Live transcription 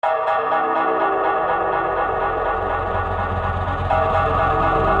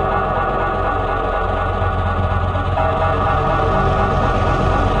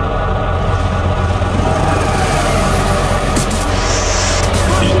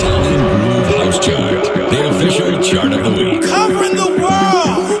Chart of the Week. Covering the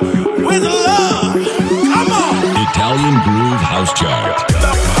world with love. Come on. Italian Groove House Chart.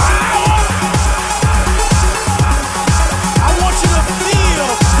 The power. I want you to feel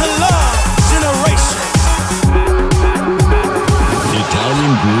the love generation.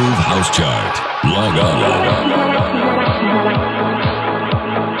 Italian Groove House Chart. Log on.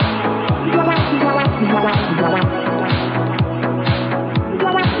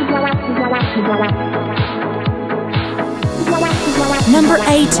 Number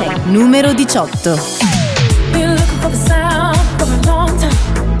 18, numero 18. Been looking for the sound for a long time.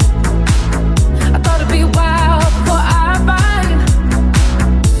 I thought it'd be a while before I find.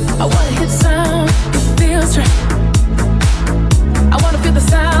 I wanna hear the sound, it feels right. I wanna feel the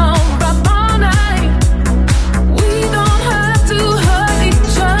sound right all night. We don't have to hurt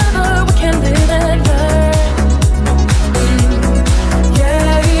each other, we can live and learn.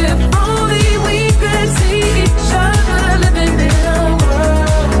 Yeah, if only we could see each other living in a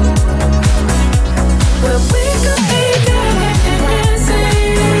world where we could be dancing.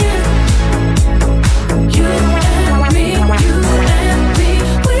 You and me,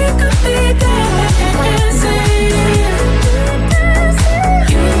 we could be dancing.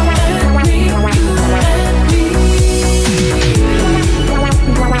 You and me, but we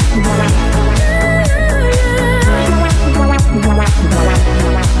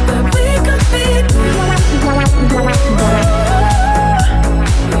could be.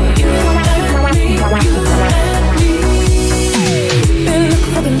 You and me, been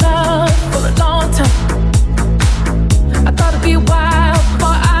looking for the love for a long time. I thought it'd be a while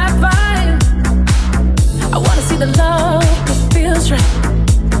before I find. I wanna see the love that feels right.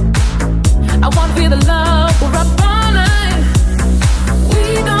 I wanna feel the love we're up all night. We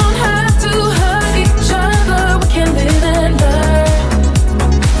don't have to hurt each other, we can live and learn.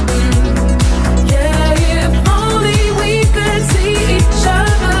 Yeah, if only we could see each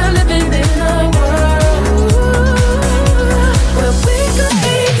other living in a world where we could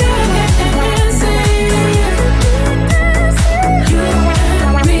be dancing. You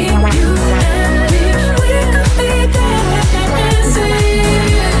and me, we could be dancing.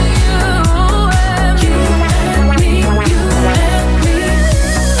 You and me,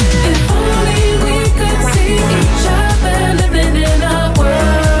 if only we could see each other living in a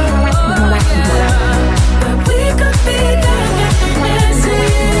world where we could be dancing.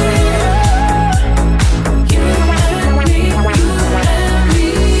 You and me, where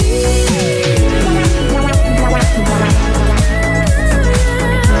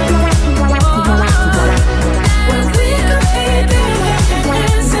we could be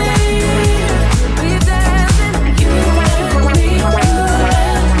dancing. Be dancing. You and me,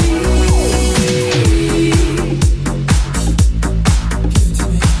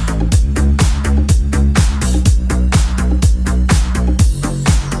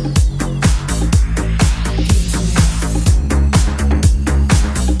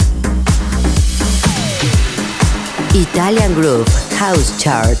 Italian Groove House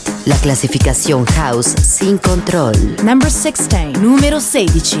Chart, la clasificación house sin control. Number 16, numero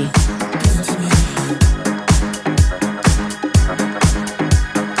 16.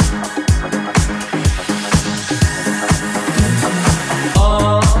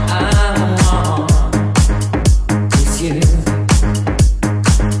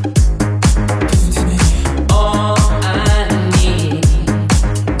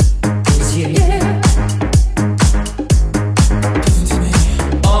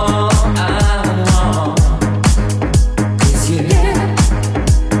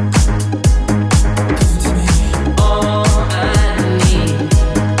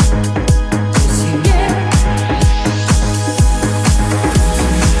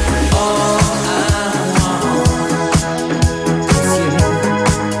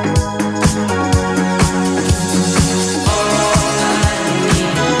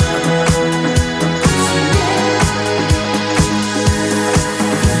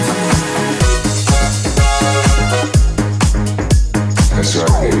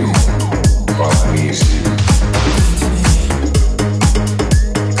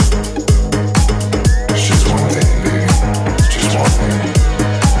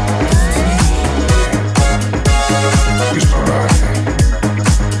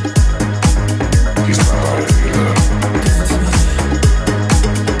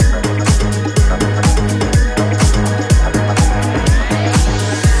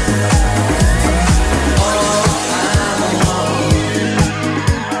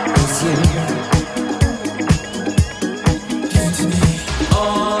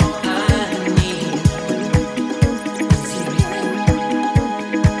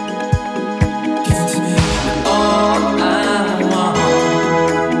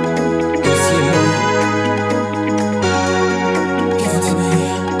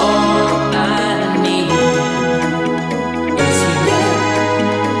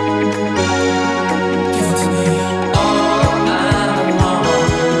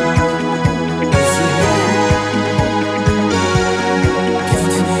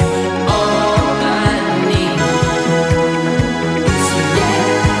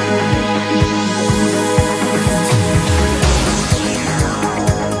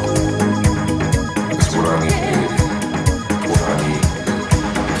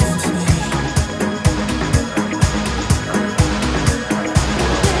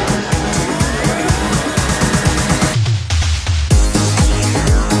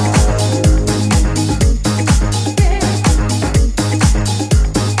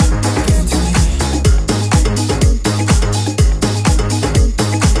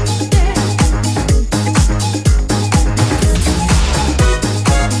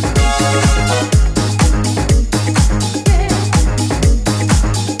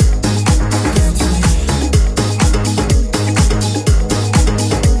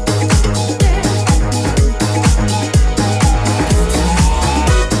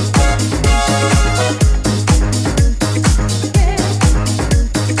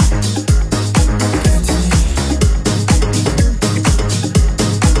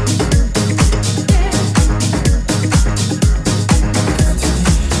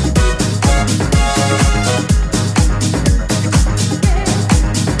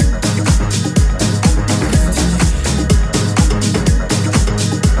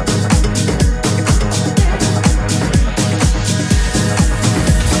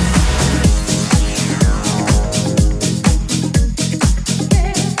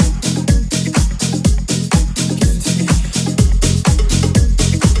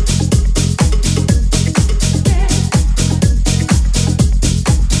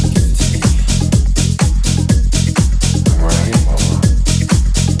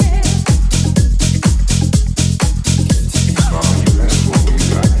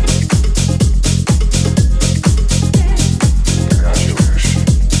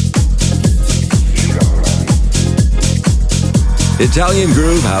 Italian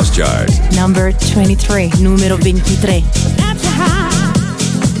Groove House Chart. Number 23, numero 23.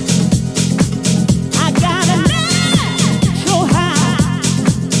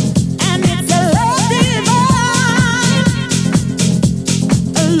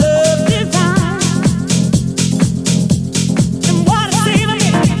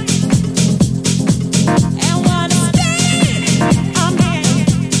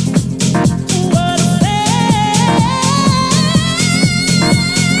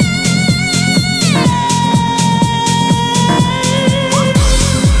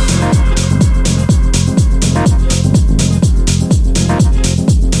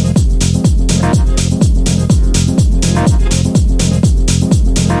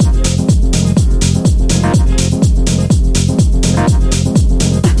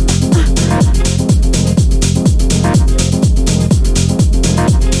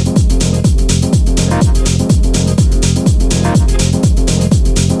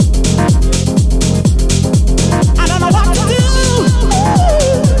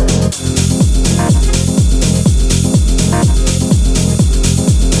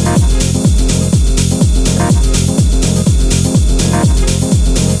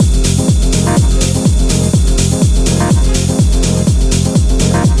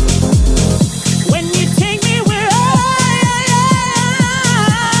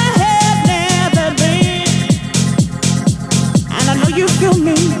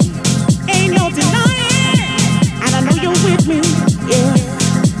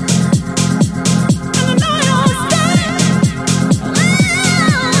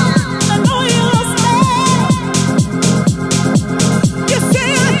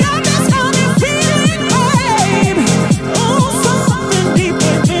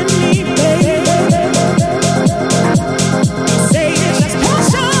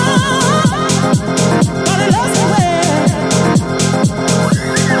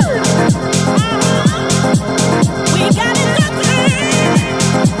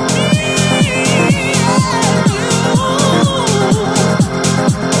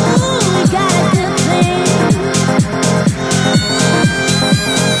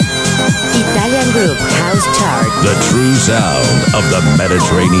 The true sound of the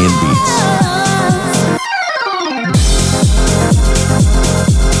Mediterranean beats.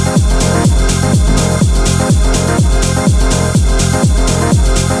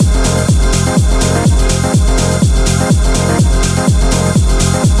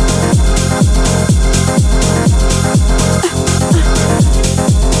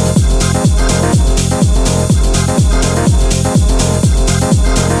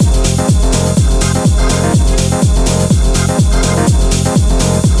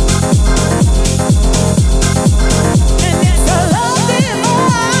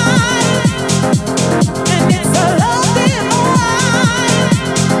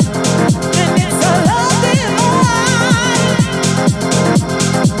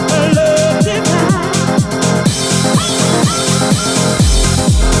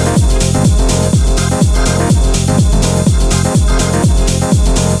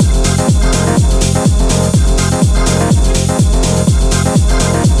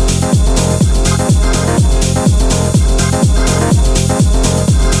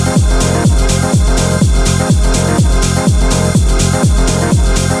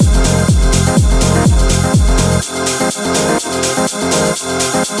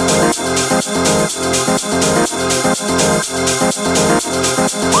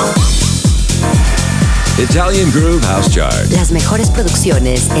 Italian Groove House Chart. Las mejores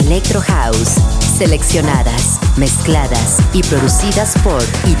producciones Electro House, seleccionadas, mezcladas y producidas por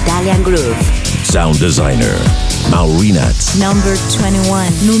Italian Groove. Sound designer, Maurinat. Number 21,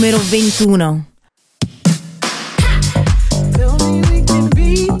 número 21. Tell me we can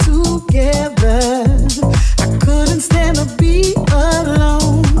be together. I couldn't stand to be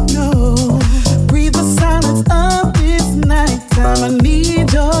alone, no. Breathe the silence of this nighttime. I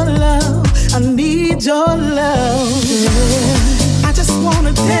need your love, I need your love. Yeah. I just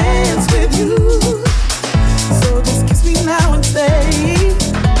wanna dance with you. So just kiss me now and say,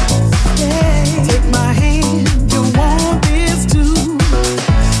 yeah. Take my hand, you want this too.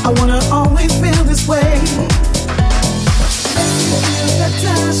 I wanna always feel this way. Feel that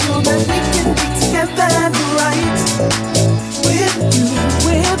time so that we can be together right.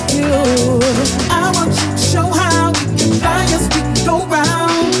 With you, I want you to show how we can fly as we can go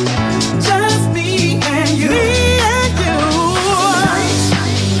round. Just me and you. Me and you.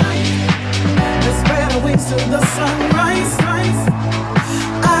 Let's spread our wings till the sunrise.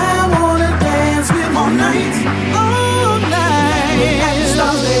 I wanna dance with all night. All night. And the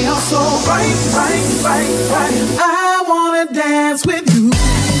stars, they are so bright. I wanna dance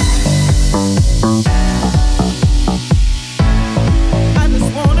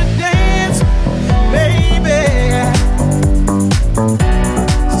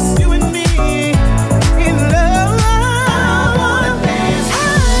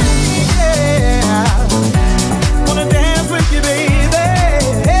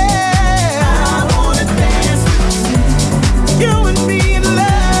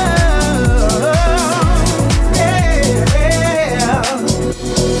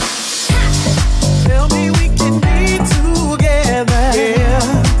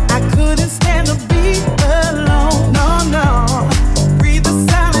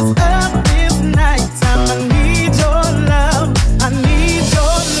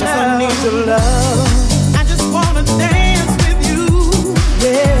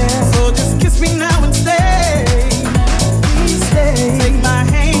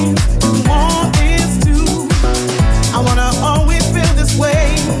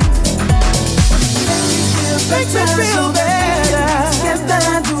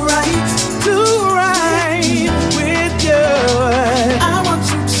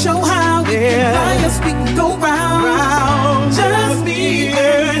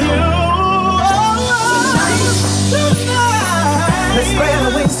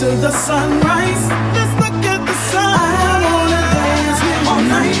till the sunrise. Let's look at the sun. I wanna dance with all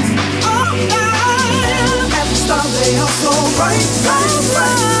night, all night. And the stars they are so bright, bright,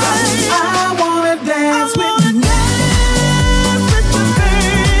 bright. I wanna dance with you.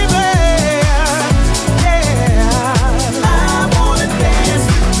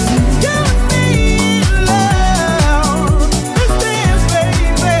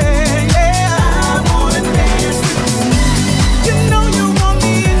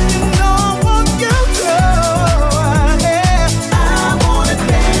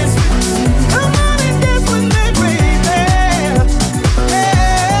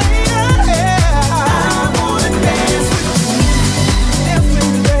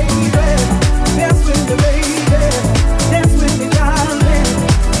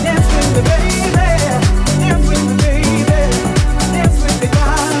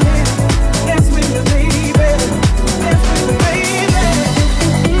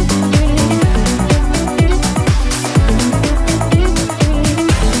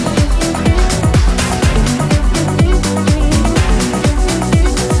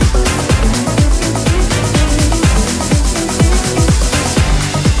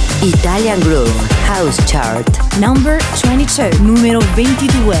 Italian Groove House Chart. Number 22, numero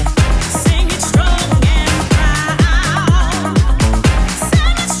 22. Hands up.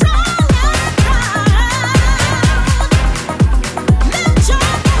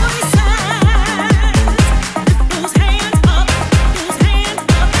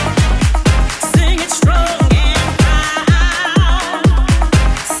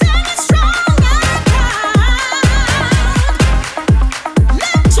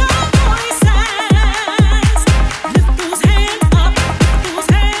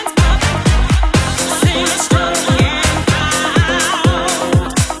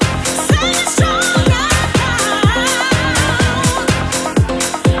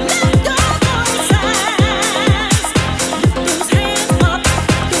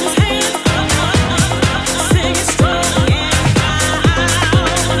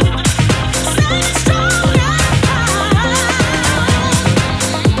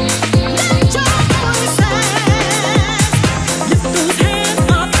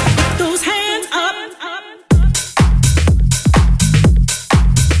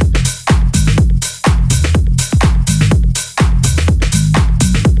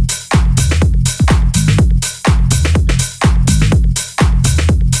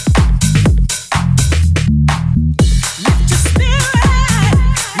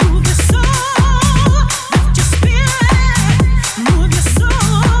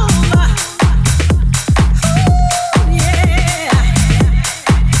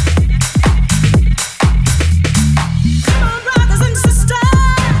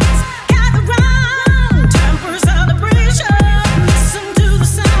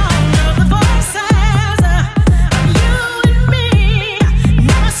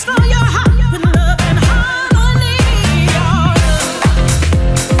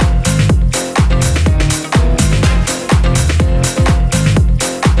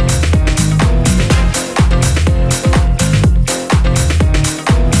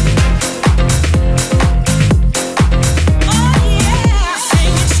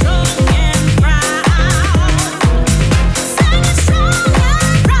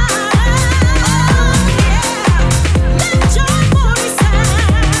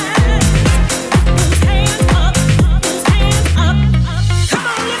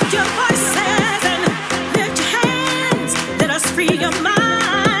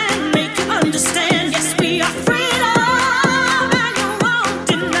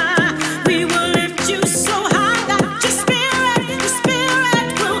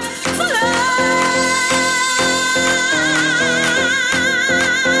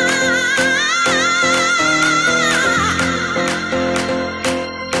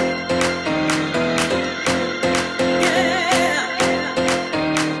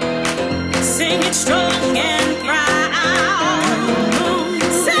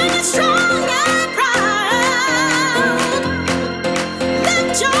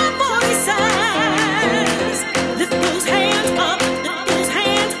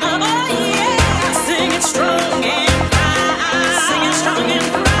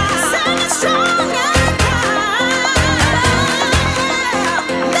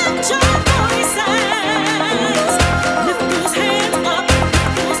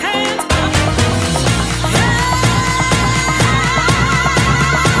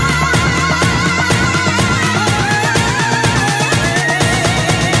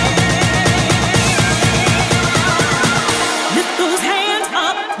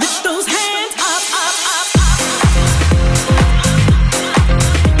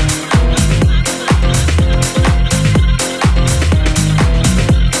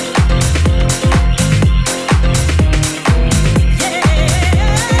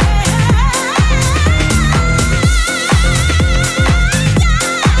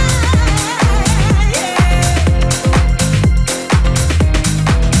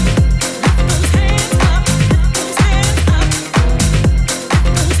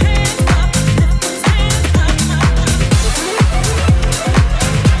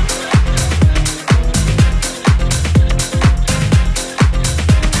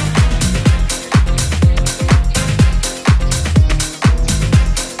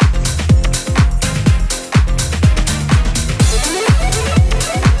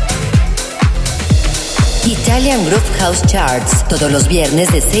 Italian Groove House Charts, todos los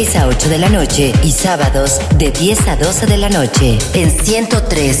viernes de 6 a 8 de la noche y sábados de 10 a 12 de la noche en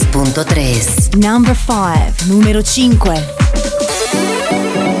 103.3. Number 5, número 5.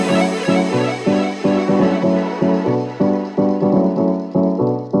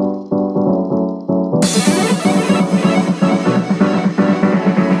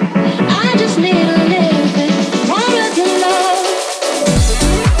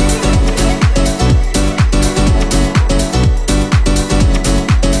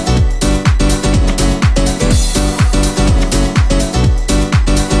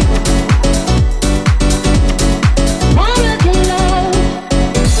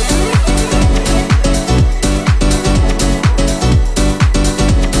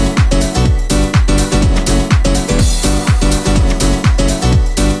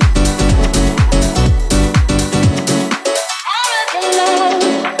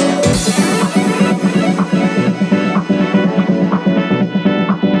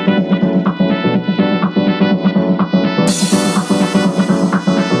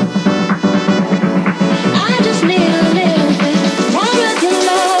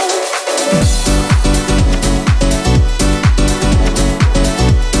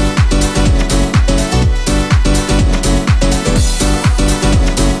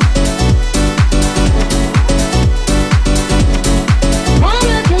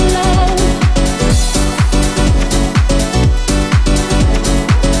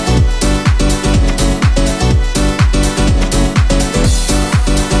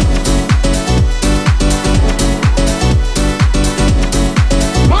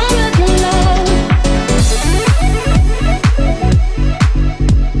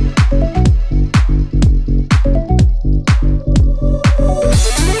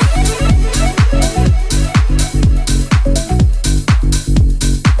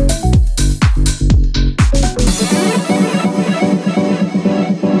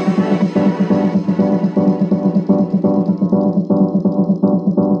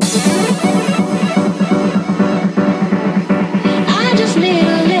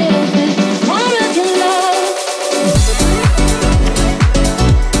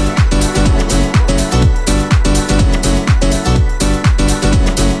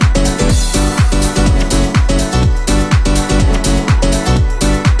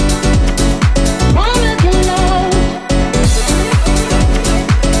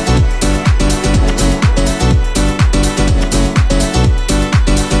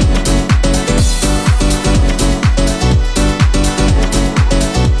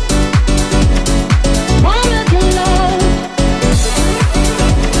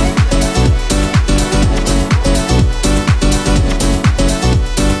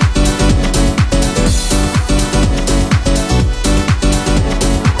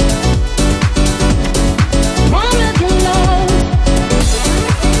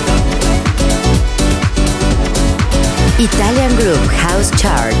 Italian Groove House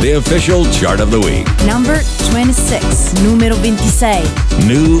Chart. The official chart of the week. Number 26, número 26.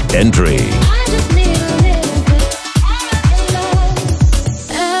 New entry.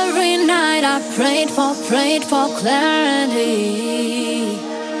 Every night I prayed for clarity.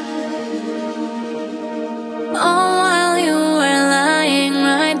 All while you were lying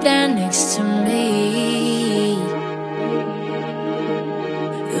right there next to me.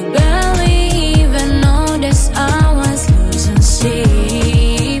 You barely even noticed I was losing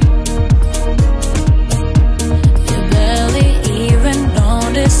sleep. You barely even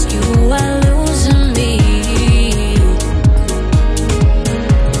noticed you were losing me.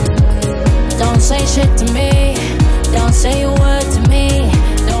 Don't say shit to me, don't say a word to me.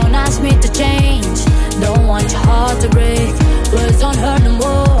 Don't ask me to change, don't want your heart to break. Words don't hurt no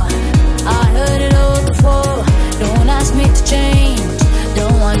more, I heard it all before. Don't ask me to change,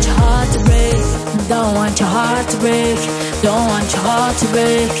 don't want your heart to break. Don't want your heart to break, don't want your heart to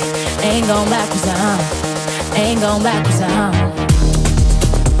break. Ain't going backwards now, ain't going backwards now.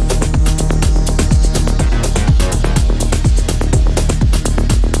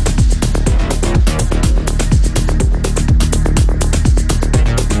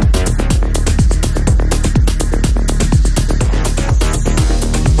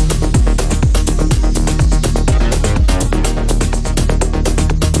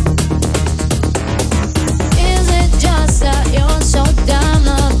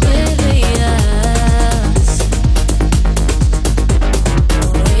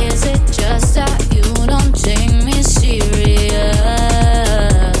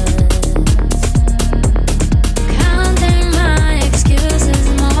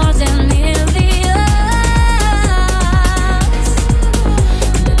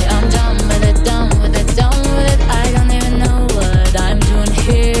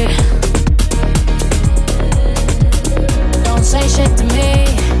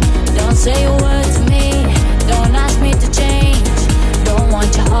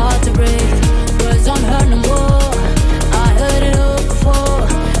 break. Words don't hurt no more. I heard it all before.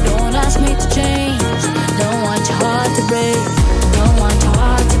 Don't ask me to change. Don't want your heart to break. Don't want your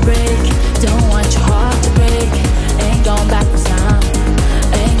heart to break. Don't want your heart to break. Ain't going backwards now.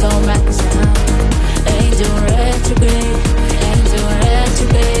 Ain't going backwards now. Ain't doing retrograde. Ain't doing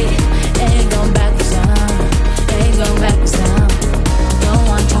retrograde. Ain't going backwards now. Ain't going backwards now. Don't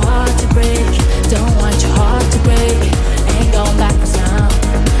want your heart to break. Don't want your heart to break. Ain't going backwards now.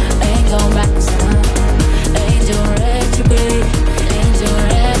 Ain't going backwards now. Ain't doing retrograde. Ain't doing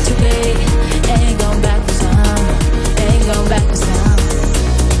retrograde. Ain't going backwards now. Ain't going backwards now.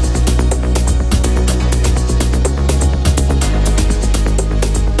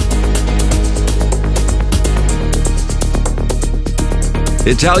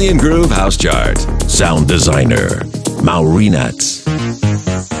 Italian Groove House Chart. Sound designer, Maurinats.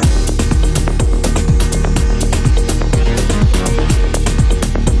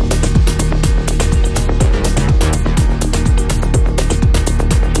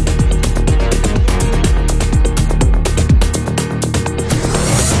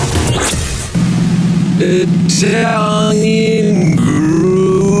 Italian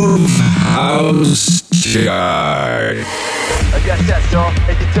Groove House Chart. Yes, yes, y'all,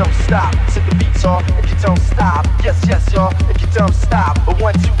 if you don't stop, sit the beats off, if you don't stop. Yes, yes, y'all, if you don't stop. But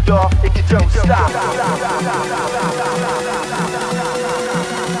 1, 2, y'all, if you don't stop.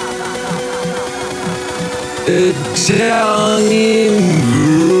 Italian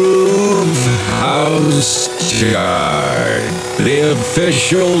Groove House Chart. The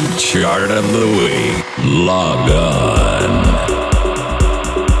official chart of the week. Log on.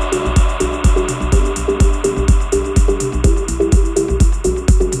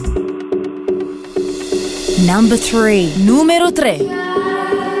 Number 3, numero 3.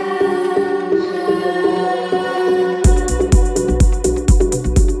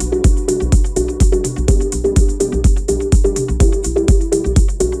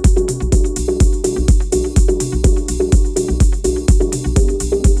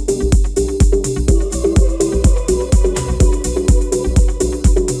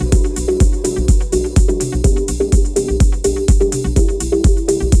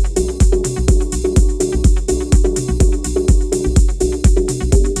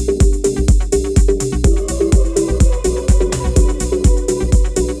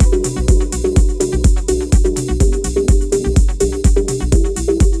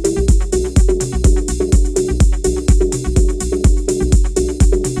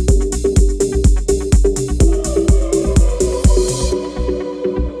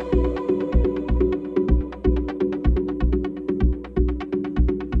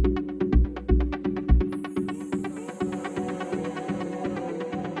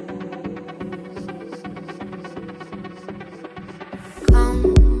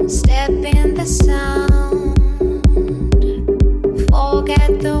 Step in the sound,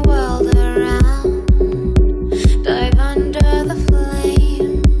 forget the world around, dive under the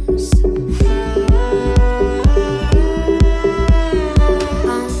flames.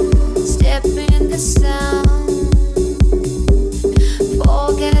 Come, step in the sound,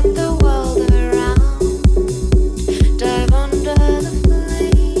 forget the world around, dive under the flames.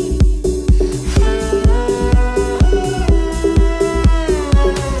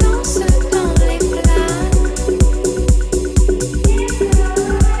 Don't sit, don't leave.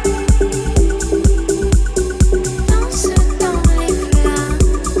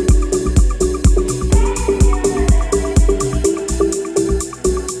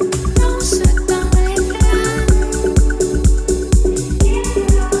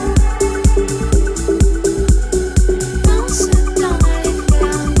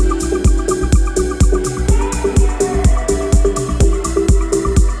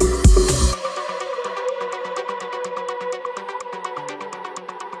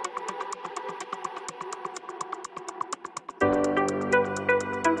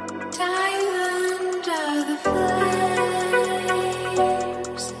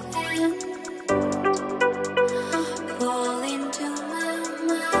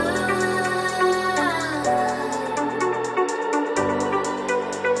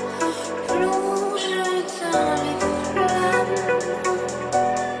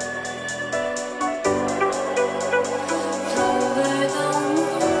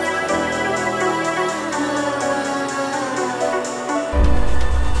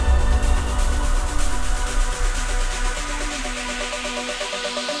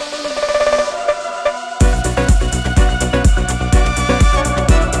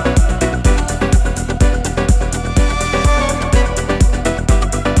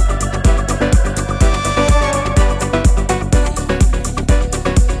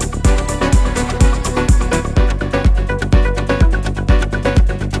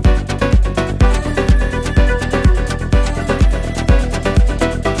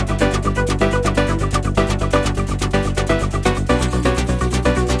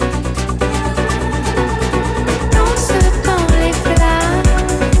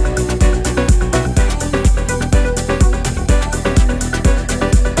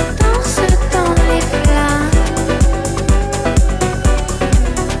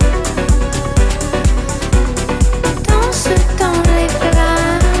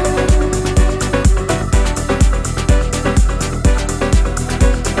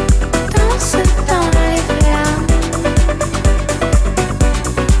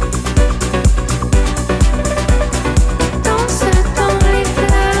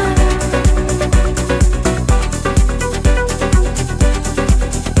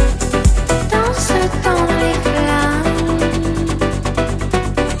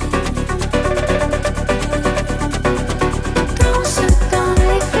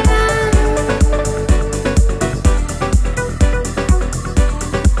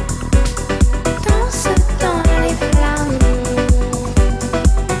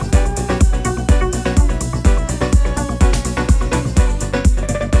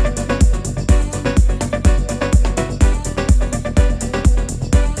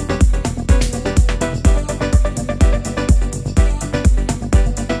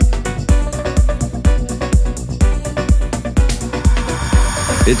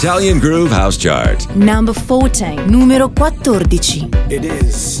 Italian Groove House Chart. Number 14, numero 14. It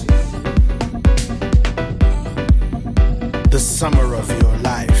is the summer of your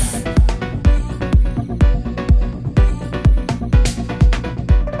life.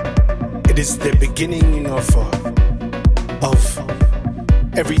 It is the beginning of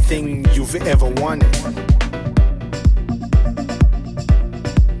everything you've ever wanted.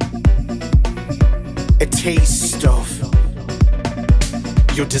 A taste of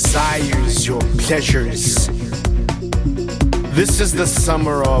your desires, your pleasures. This is the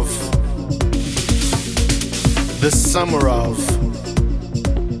summer of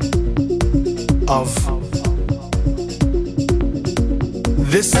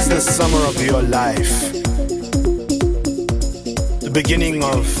this is the summer of your life. The beginning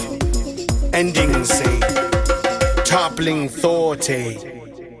of endings, a toppling thought, a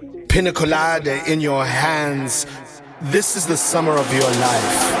pina colada in your hands. This is the summer of your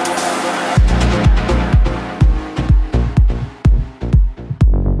life.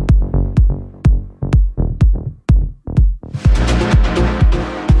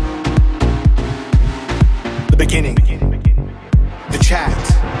 The beginning, the chat,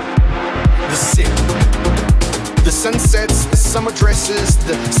 the sip, the sunsets, the summer dresses,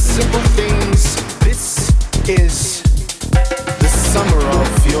 the simple things. This is the summer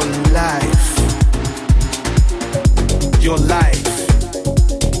of your life. Your life.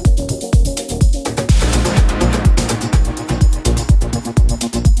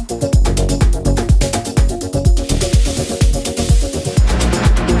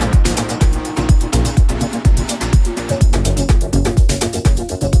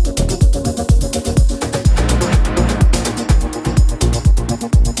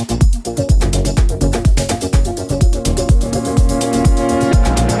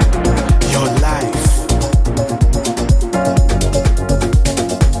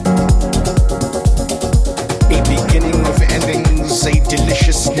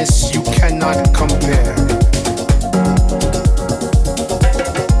 You cannot compare.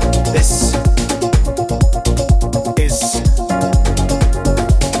 This is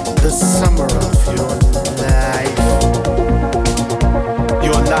the summer of your life.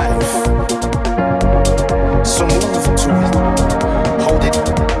 Your life. So move to it. Hold it.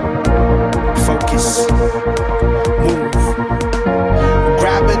 Focus. Move.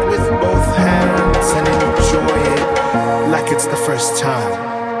 Grab it with both hands and enjoy it like it's the first time.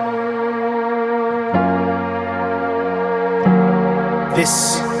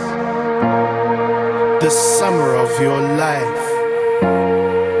 This, the summer of your life,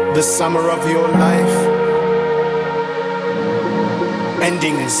 the summer of your life,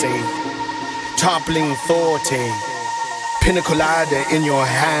 endings, a toppling thought, a pina colada in your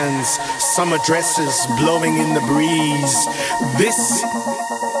hands, summer dresses blowing in the breeze. This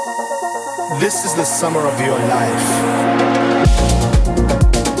is the summer of your life.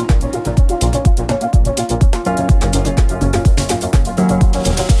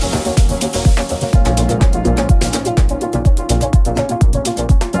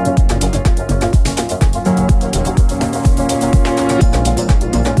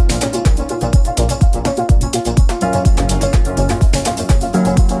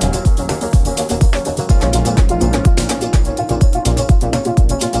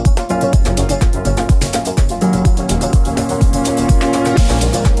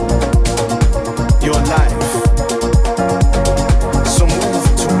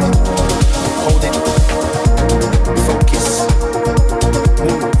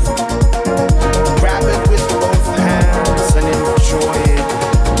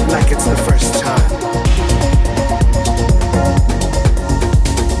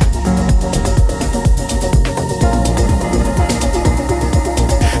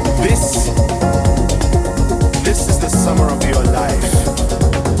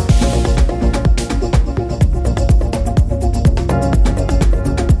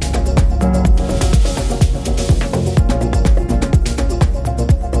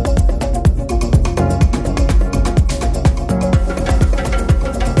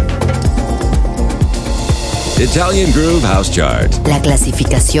 Italian Groove House Chart. La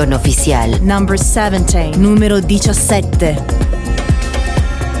clasificación oficial. Number 17, numero 17.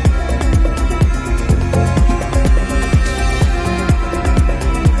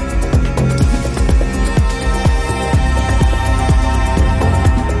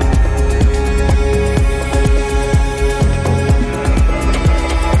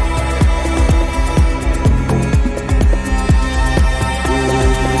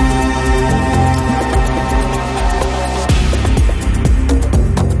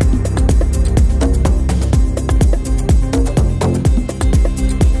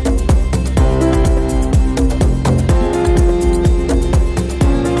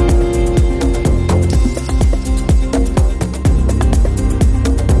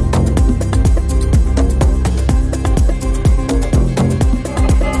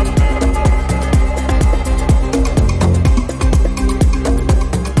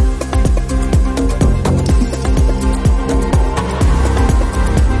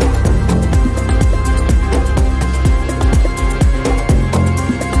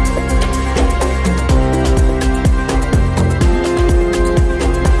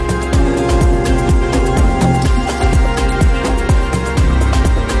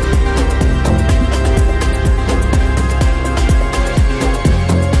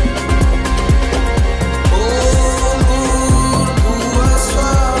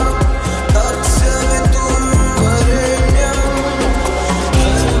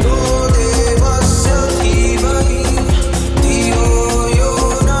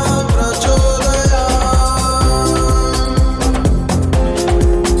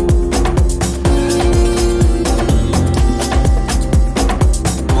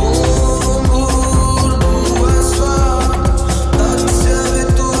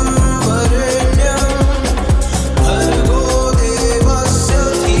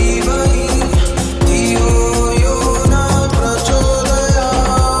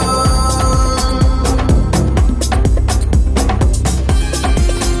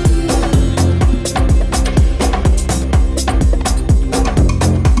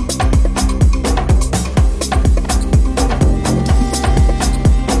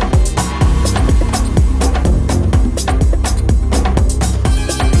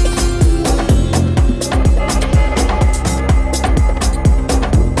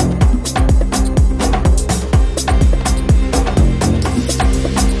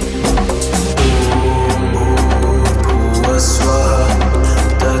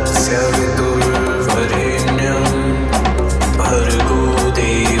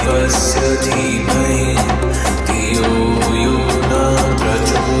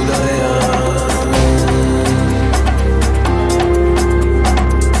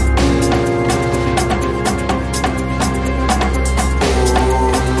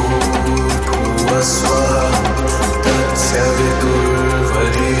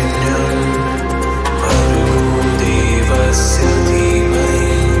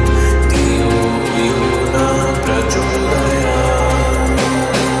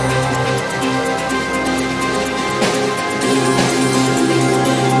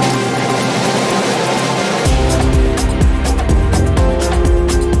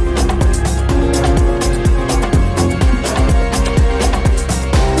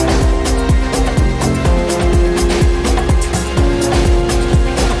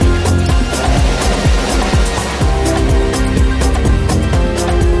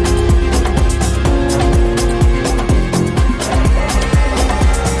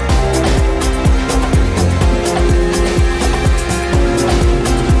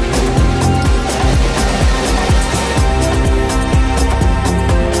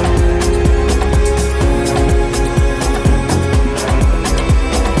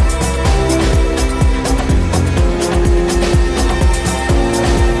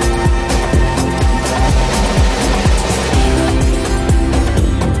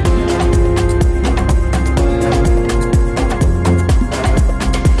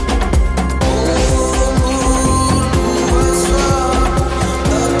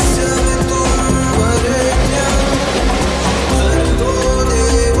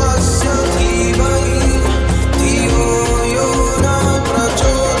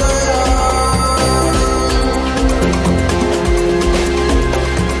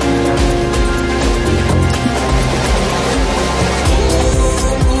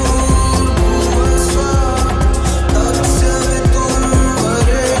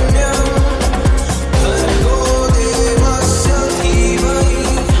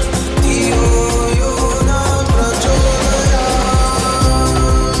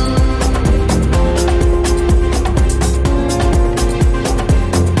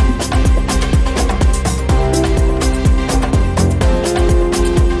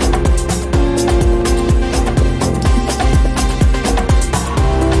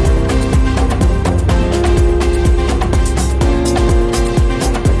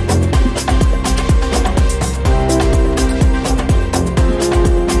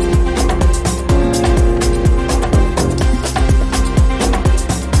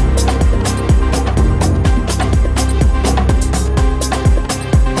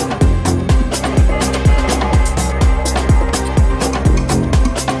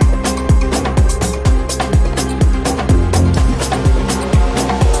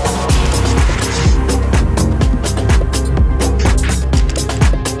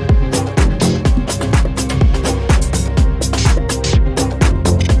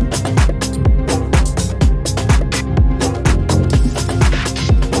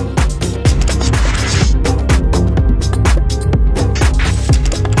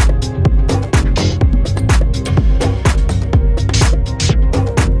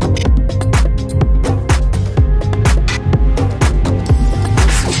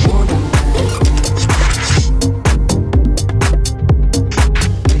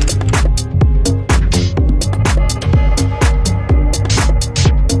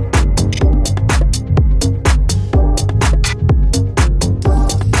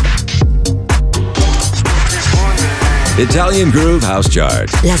 Italian Groove House Chart.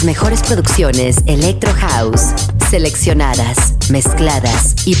 Las mejores producciones Electro House, seleccionadas,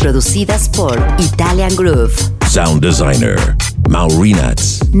 mezcladas y producidas por Italian Groove. Sound designer,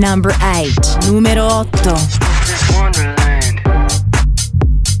 Maurinats. Number 8, numero 8.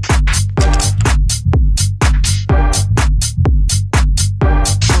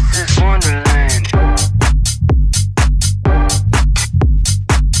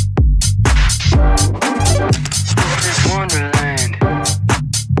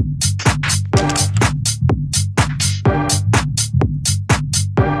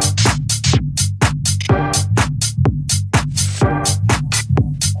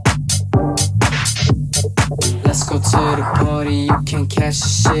 Catch the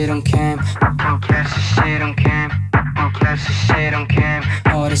shit on cam. Don't catch the shit on cam. Don't catch the shit on cam.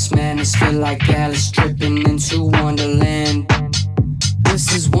 All this madness feel like Alice tripping into Wonderland.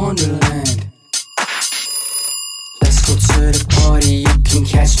 This is Wonderland. Let's go to the party. You can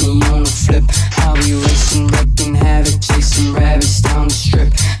catch me on the flip. I'll be racing, wrecking havoc, chasing rabbits down the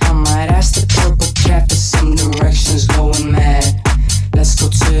strip. I might ask the purple cat for some directions, going mad. Let's go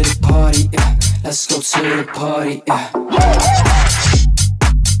to the party. Yeah. Let's go to the party. Yeah.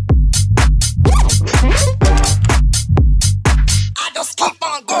 Keep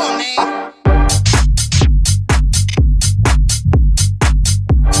on going, man.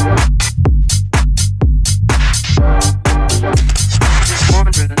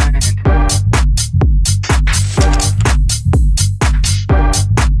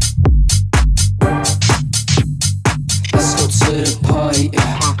 Let's go to the party,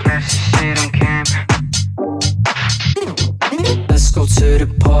 yeah. Let's go to the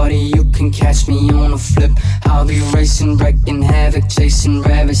party, you can catch me on a flip. I'll be racing, wrecking havoc, chasing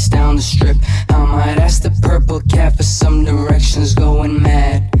rabbits down the strip. I might ask the purple cat for some directions, going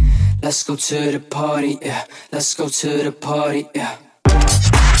mad. Let's go to the party, yeah. Let's go to the party, yeah.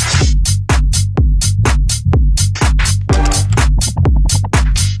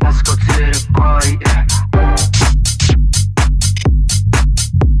 Let's go to the party, yeah.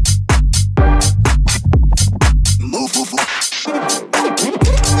 Move, move, move.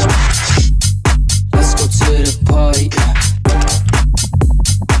 Let's go to the party, yeah.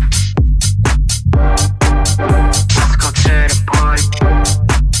 Let's go to the party.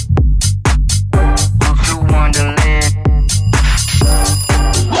 Go to Wonderland.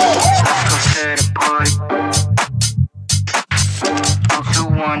 Let's go to the party. Go to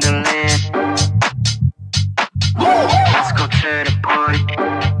Wonderland. Let's go to the party.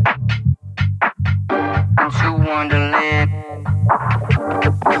 Go to Wonderland.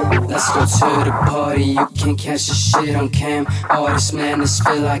 Let's go to the party, you can't catch the shit on cam. All this madness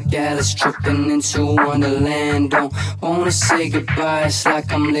feel like Alice tripping into Wonderland. Don't wanna say goodbye, it's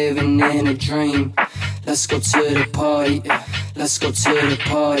like I'm living in a dream. Let's go to the party, yeah. Let's go to the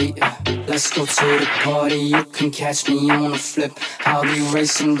party, yeah. Let's go to the party, you can catch me on a flip. I'll be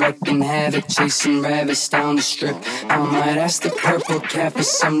racing, wrecking havoc, chasing rabbits down the strip. I might ask the purple cat for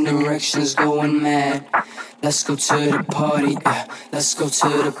some directions, going mad. Let's go to the party, yeah. Let's go to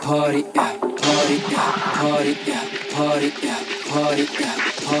the party, yeah. Party, yeah. Party, yeah. Party, yeah. Party, yeah.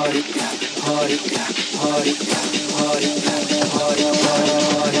 Party, yeah. Party, yeah. Party, yeah. Party, yeah. Party,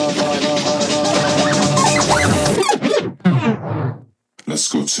 Let's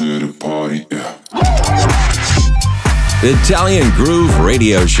go to the party, yeah. Italian Groove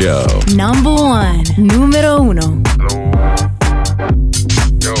Radio Show. Number 1, numero 1. Hello.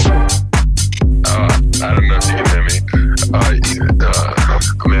 Yo. I don't know if you can hear me.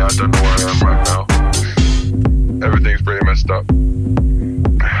 I mean, I don't know where I am right now. Everything's pretty messed up.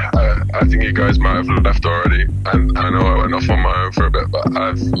 I think you guys might have left already. And I know I went off on my own for a bit, but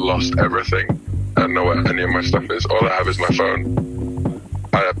I've lost everything. I don't know where any of my stuff is. All I have is my phone.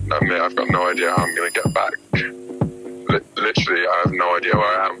 I mean, I've got no idea how I'm going to get back. Literally, I have no idea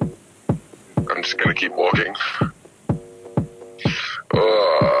where I am. I'm just going to keep walking.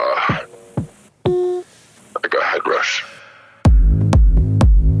 I got a head rush.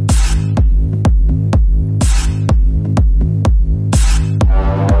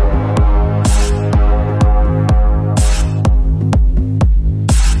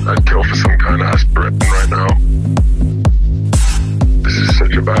 I'd kill for some kind of aspirin right now. This is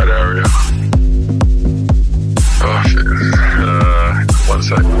such a bad area. Oh, shit. 1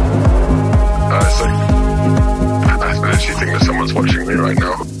 sec. It's like, I literally think that someone's watching me right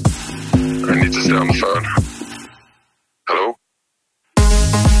now. I need to stay on the phone. Hello?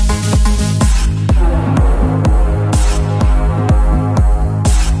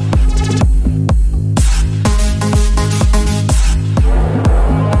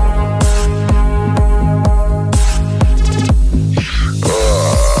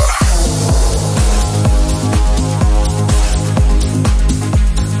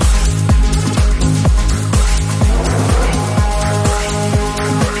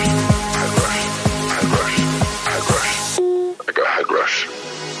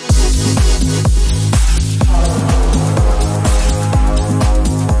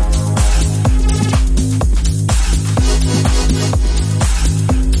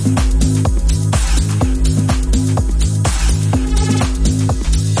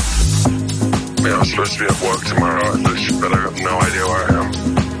 be at work tomorrow, but I have no idea where I am.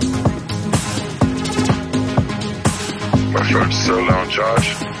 My phone's so low on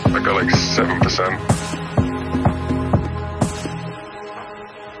charge. I got like 7%.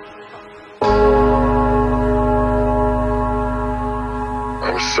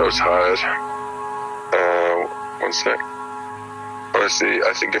 I'm so tired. One sec. Honestly,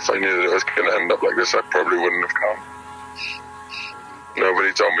 I think if I knew that it was going to end up like this, I probably wouldn't have come.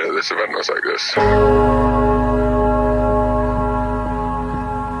 Nobody told me that this event was like this.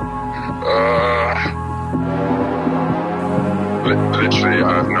 Literally, I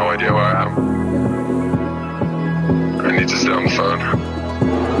have no idea where I am. I need to stay on the phone.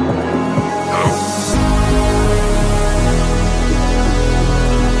 Hello?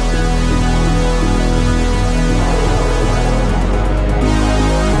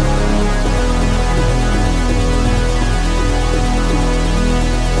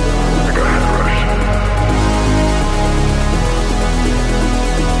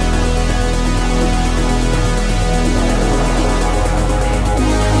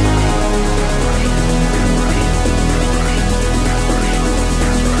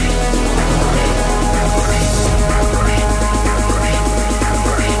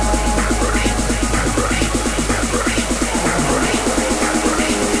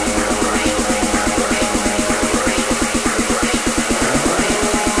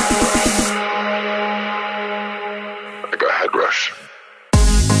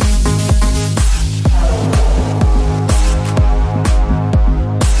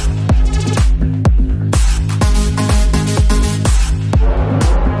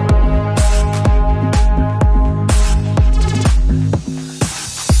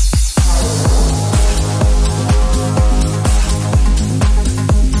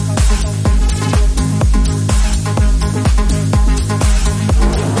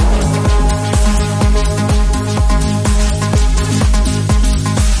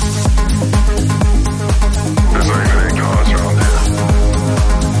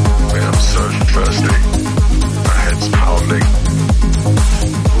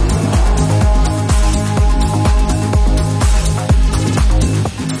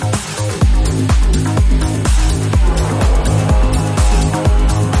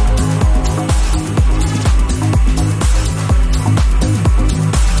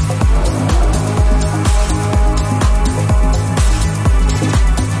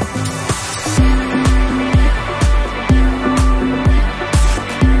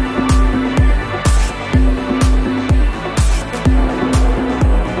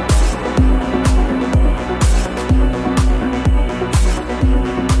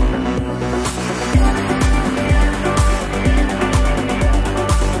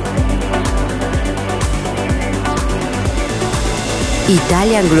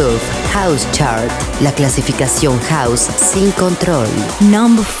 Italian Groove House Chart, la clasificación house sin control.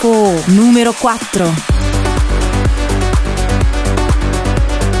 Number 4, número 4.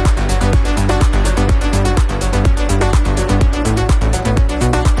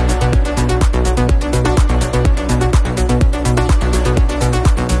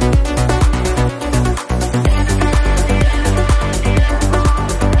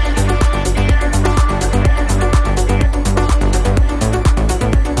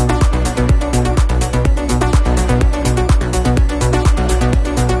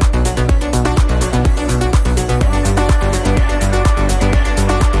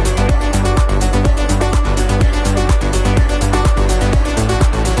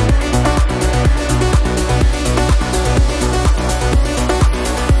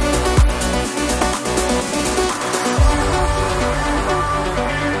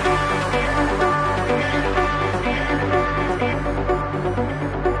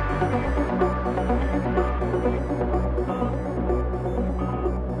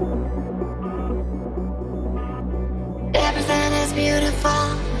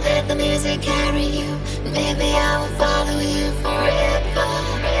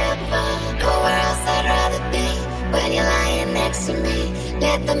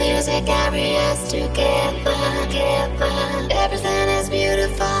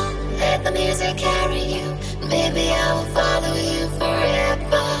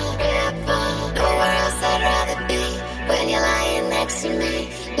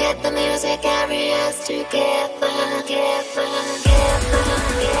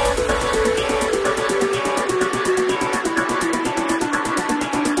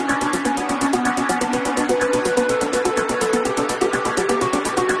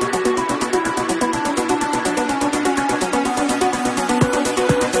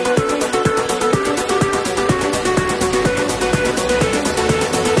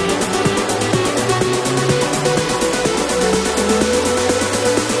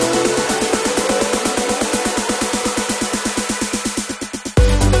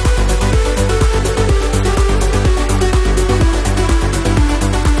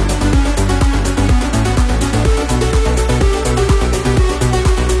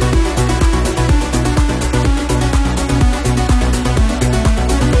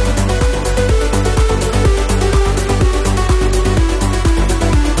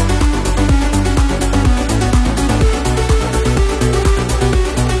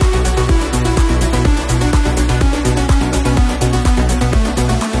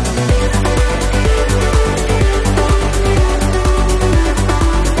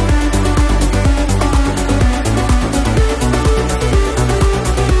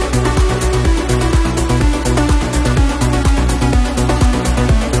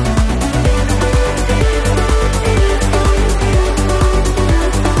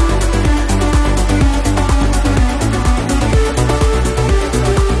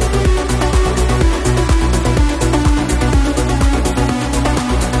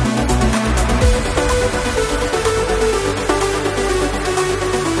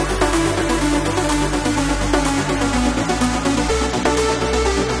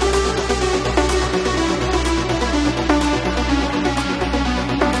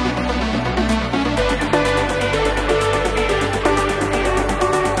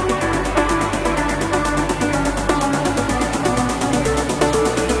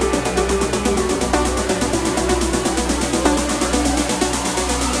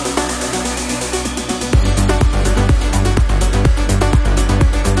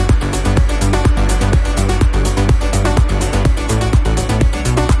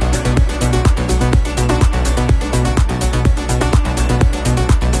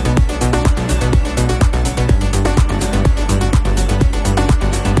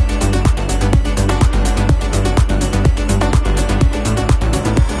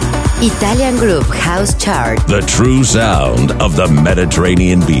 Italian Groove House Chart. The true sound of the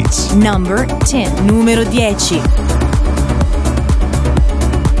Mediterranean beats. Number 10. Numero 10.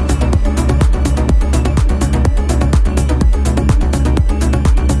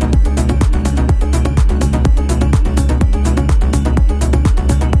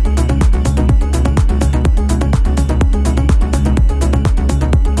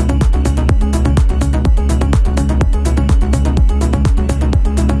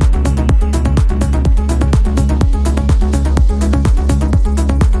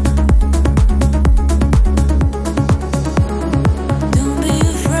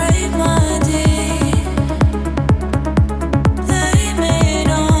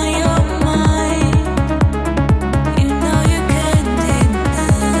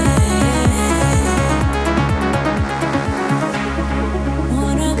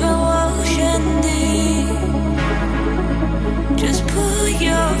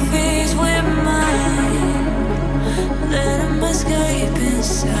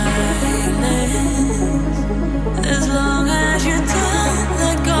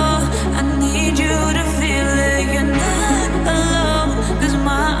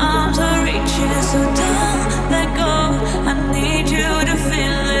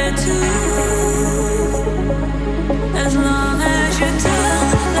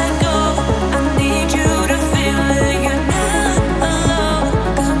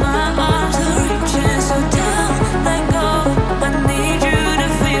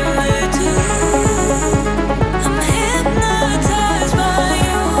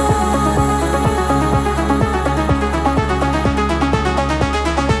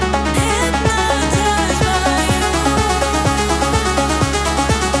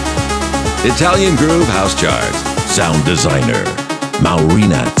 Italian Groove House Chart. Sound designer,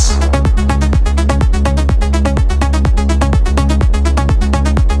 Maurinats.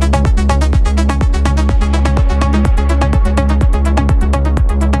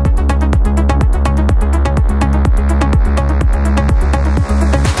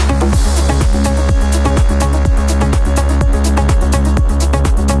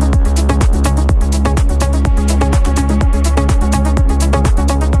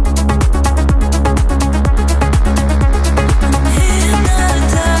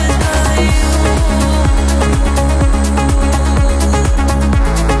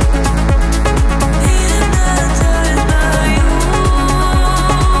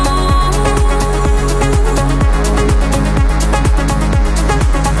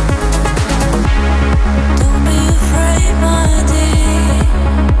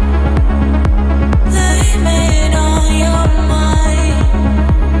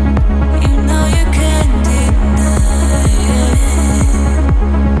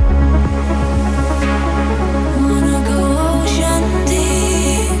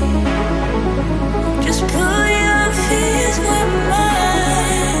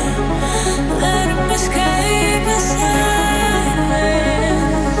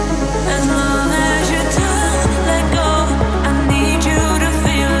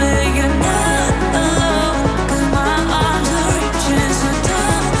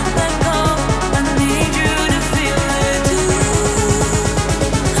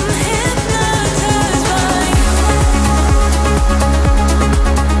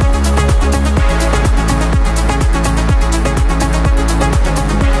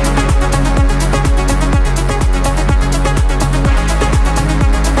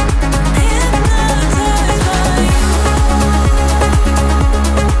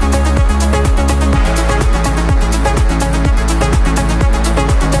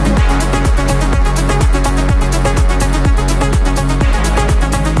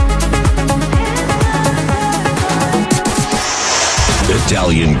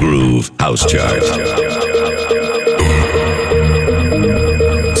 Italian Groove House Chart.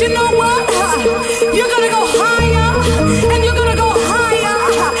 You know what? You're gonna go higher, and you're gonna go higher,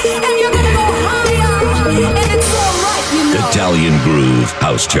 and you're gonna go higher, and it's alright, you know. Italian Groove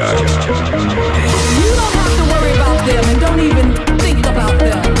House Chart. You don't have to worry about them, and don't even think about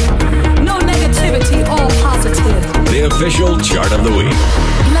them. No negativity, all positive. The official chart of the week.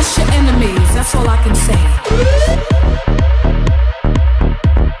 Bless your enemies, that's all I can say.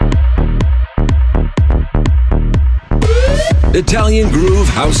 Italian Groove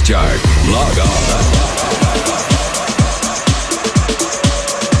House Chart. Log on.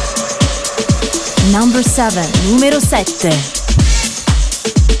 Number 7, numero 7.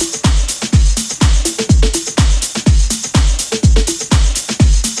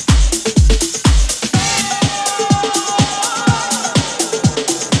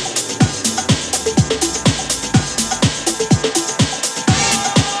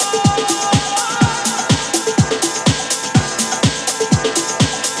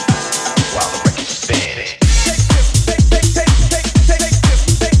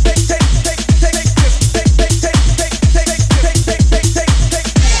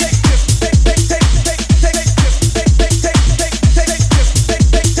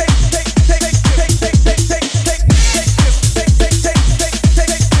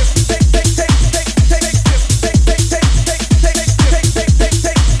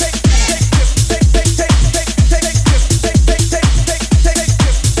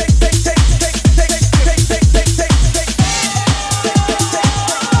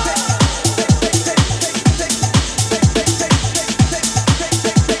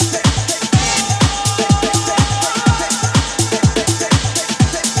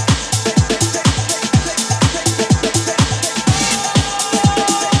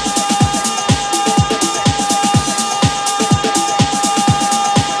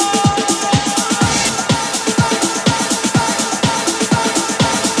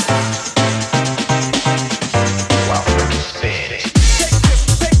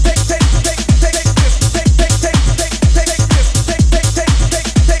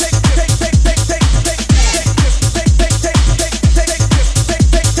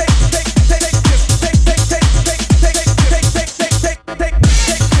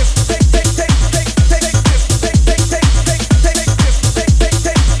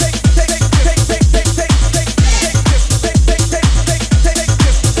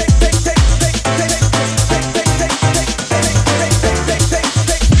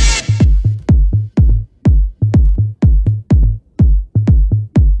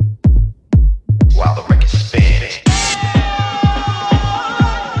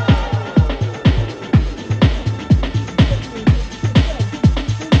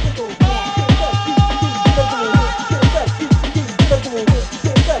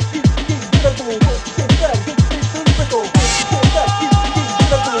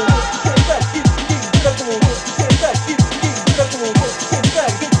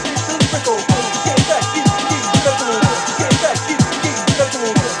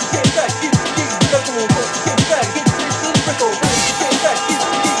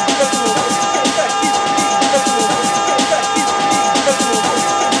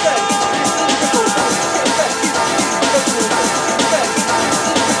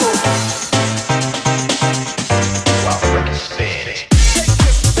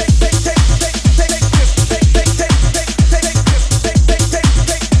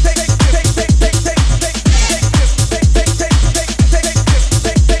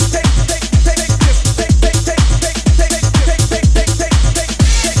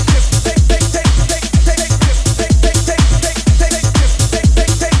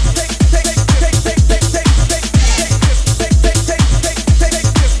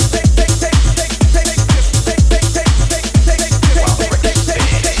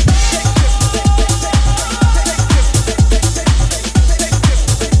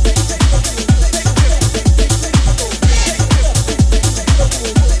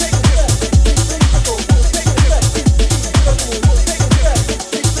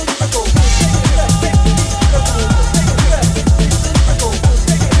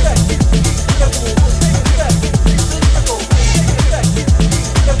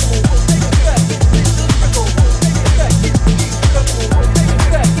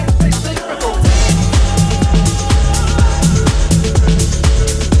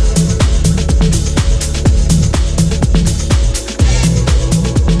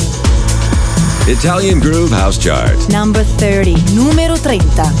 Italian Groove House Chart. Number 30, numero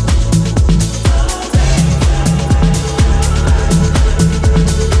 30.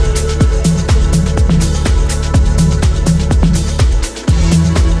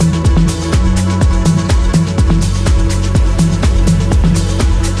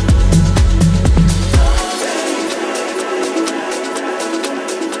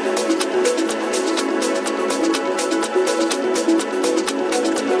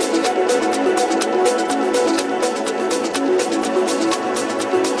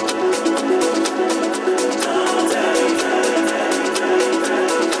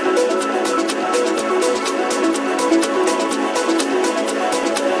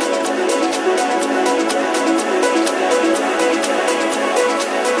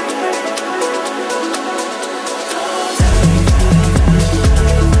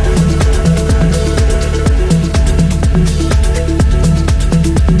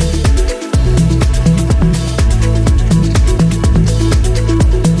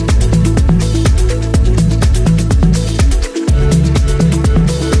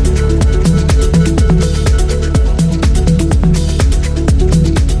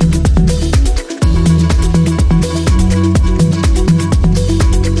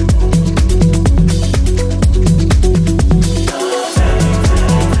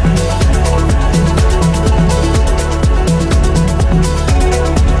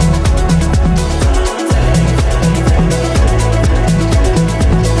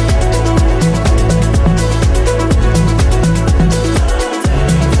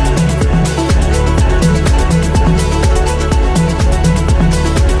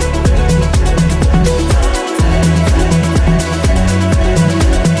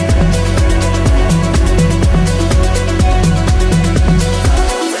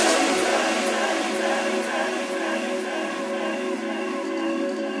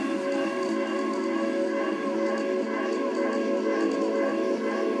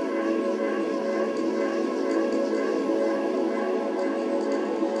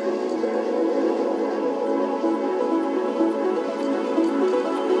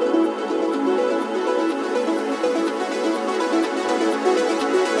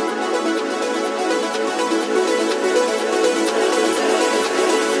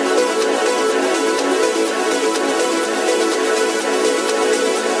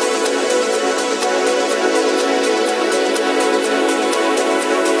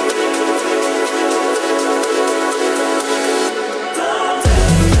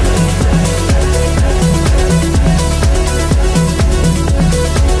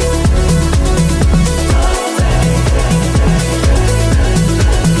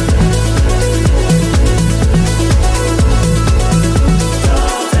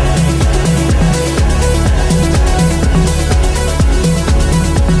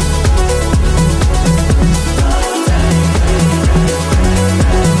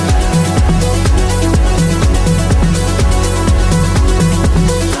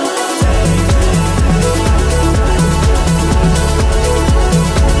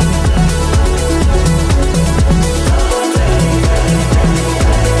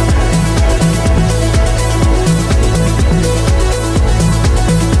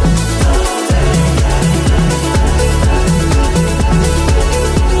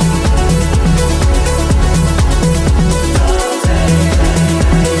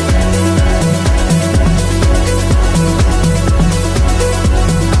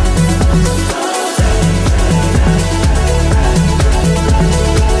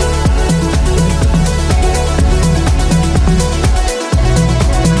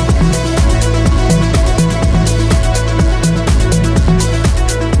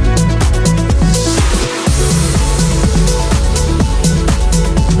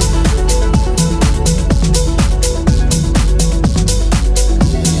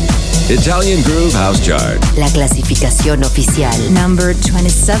 Italian Groove House Chart. La clasificación oficial. Number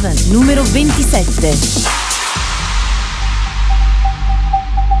 27, número 27.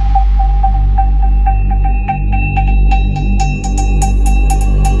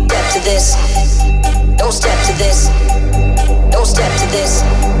 This. Don't step to this. Don't step to this.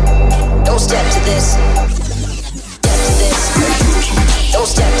 Don't step to this. Step to this. Don't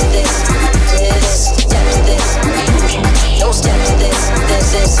step to this. Step to this. Don't step to this.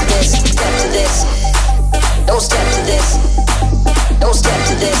 This. Step to this. Don't step to this. Don't step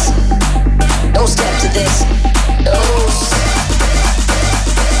to this. Don't step to this.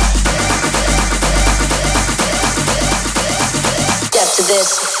 Step to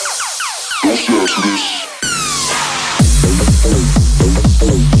this.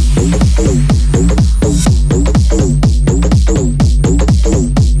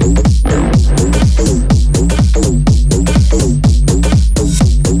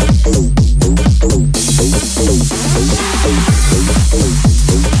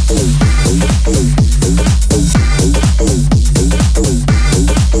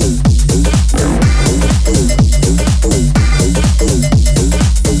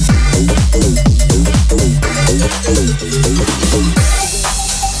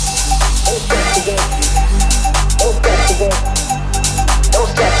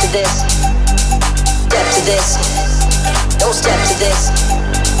 this. Step to this. Don't step to this.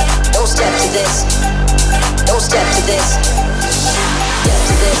 Don't step to this. Don't step to this. Step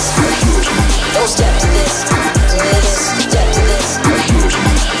to this. Don't step to this. Step to this.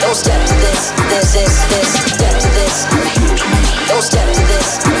 Don't step to this. This. Step to this. Don't step to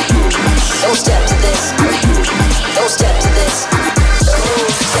this. Don't step to this. Don't step to this.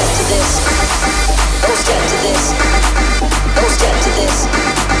 Don't step to this. Don't step to this. Don't step to this.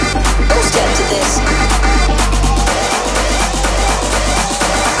 Don't step to this.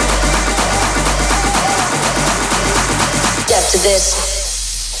 Step to this.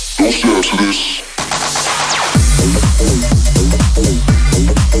 Don't step to this.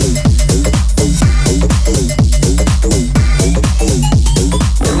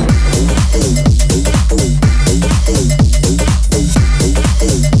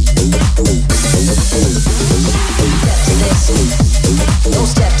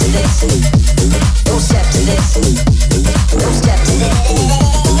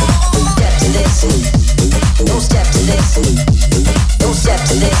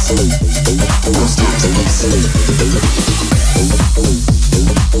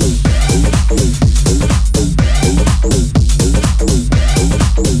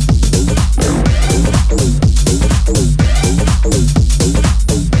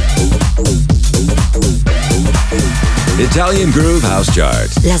 Italian Groove House Chart.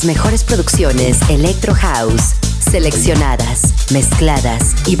 Las mejores producciones Electro House, seleccionadas,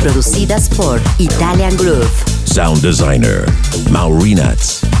 mezcladas y producidas por Italian Groove. Sound designer,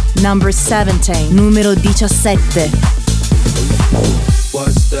 Maurinats. Number 17, numero 17.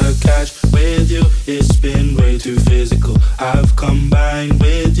 What's the catch with you? It's been way too physical. I've combined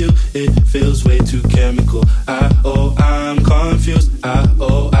with you. It feels way too chemical. I'm confused. I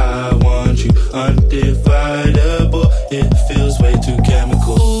want you undividable. It feels way too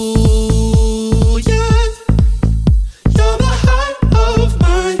chemical. Ooh, yeah. You're the height of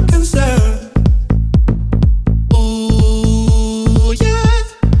my concern. Ooh, yeah.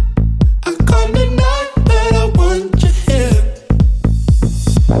 I can't deny that I want you here.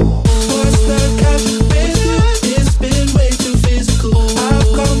 What's the catch with you? It's been way too physical.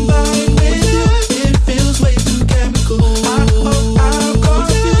 I've combined with you. It feels way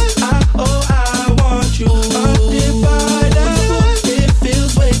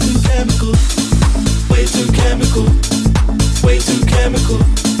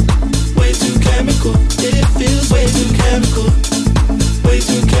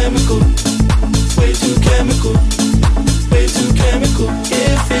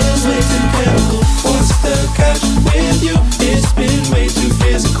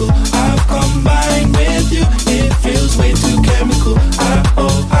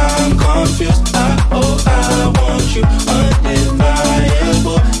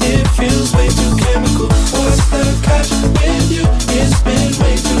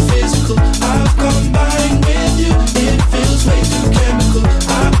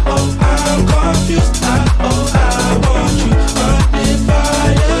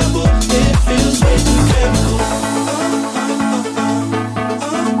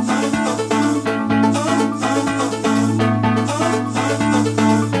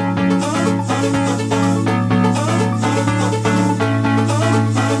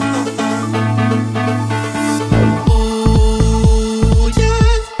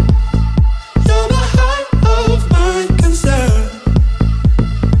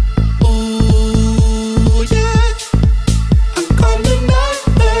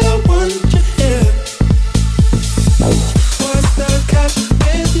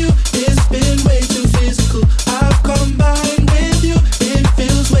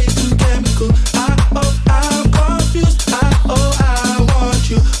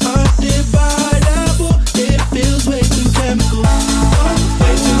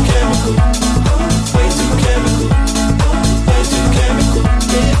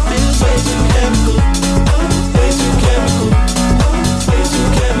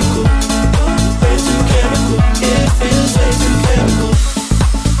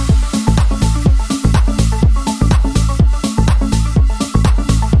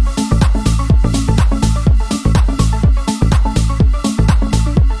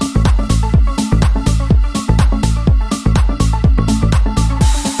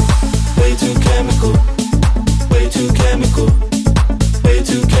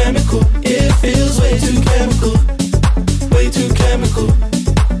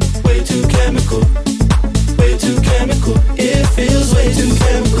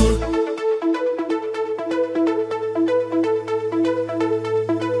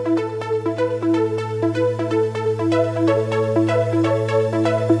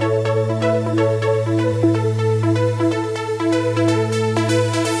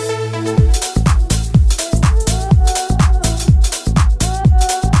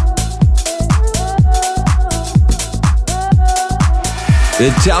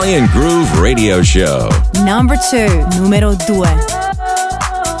Italian Groove Radio Show. Number 2, numero 2.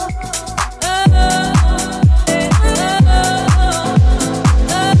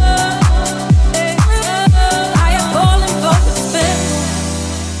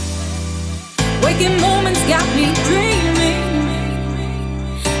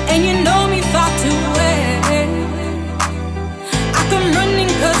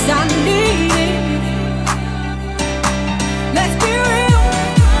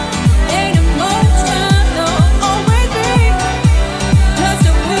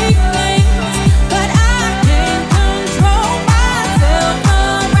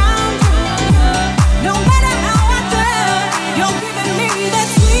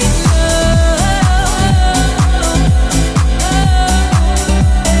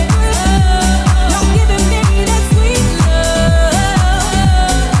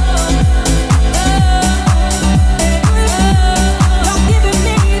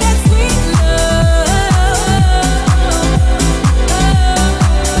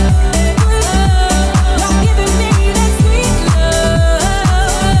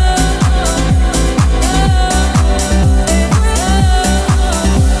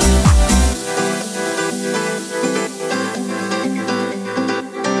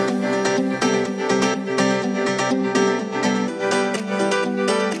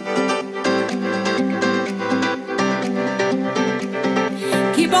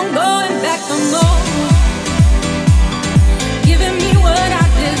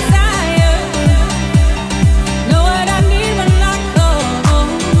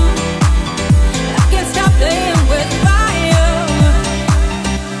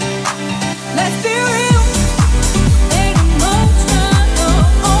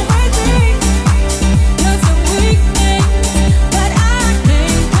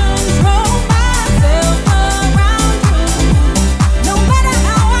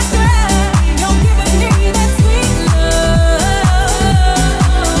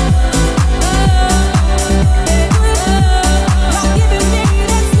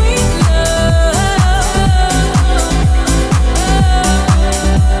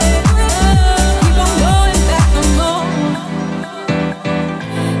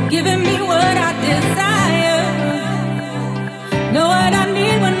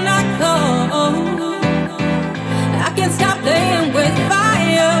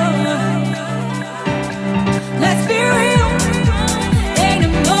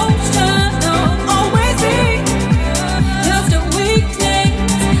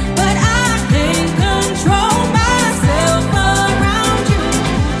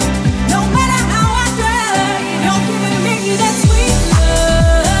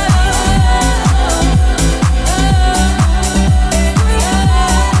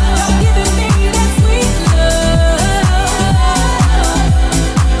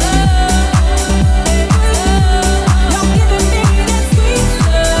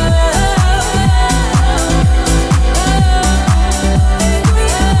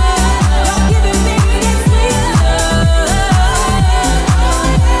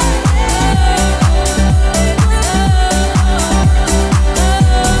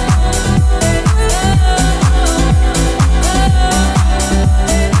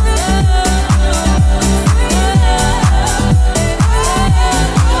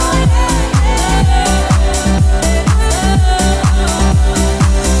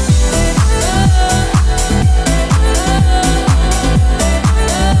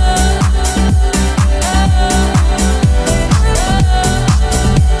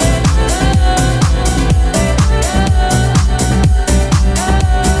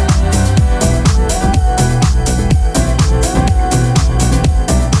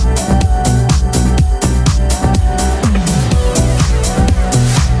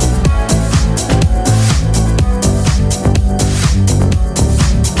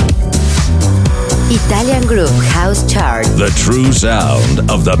 Italian Groove House Chart. The true sound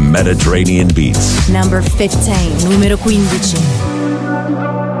of the Mediterranean beats. Number 15, numero 15.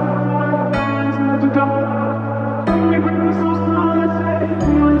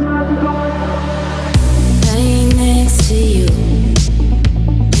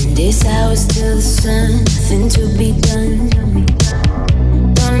 This hours till the sun, nothing to be done.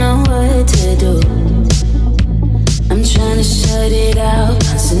 Don't know what to do. I'm trying to shut it out,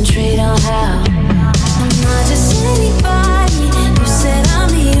 concentrate on how. I'm not just anybody who said I'm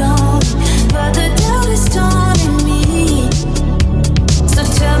the only, but the doubt is taunting me.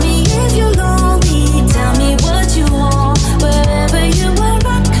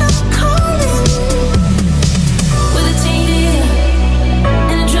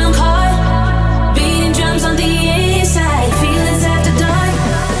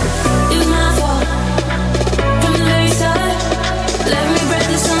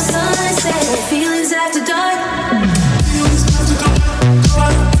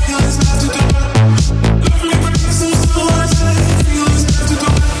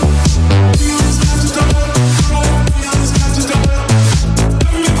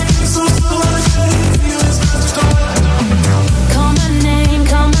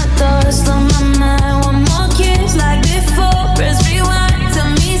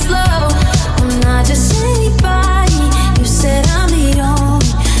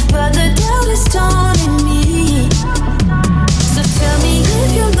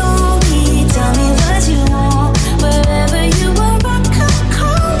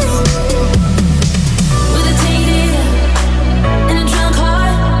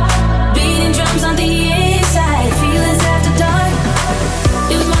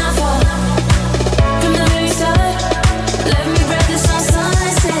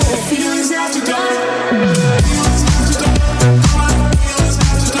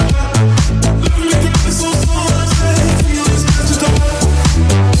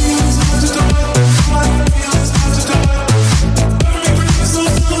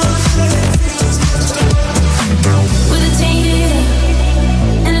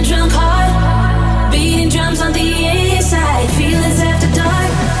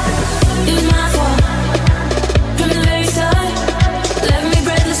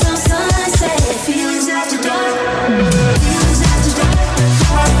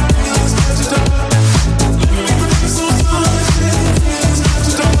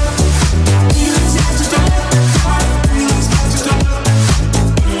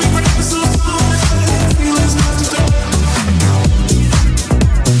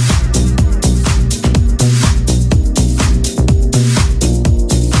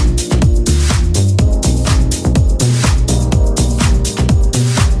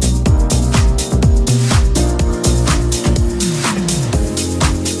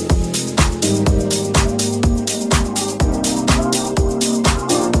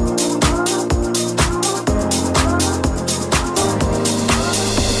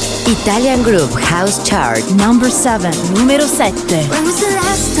 Italian Groove House Chart Number 7, numero 7. When was the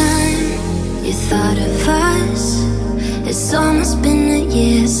last time you thought of us? It's almost been a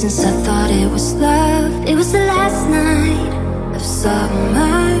year since I thought it was love. It was the last night of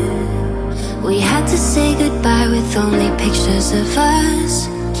summer. We had to say goodbye with only pictures of us.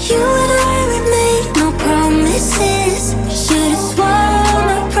 You and I, we made no promises. Should've swallowed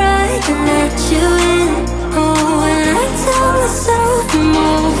my pride and let you in. Oh, and I tell myself I'm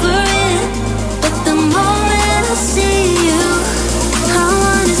over it, but the moment I see you, I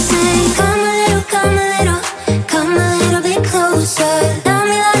wanna say, come a little, come a little, come a little bit closer. Love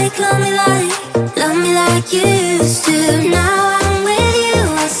me like, love me like, love me like you used to. Now I'm with you,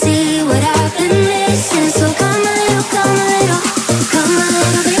 I see what I've been missing. So come a little, come a little, come a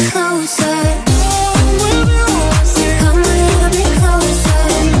little bit closer. Come a little bit closer.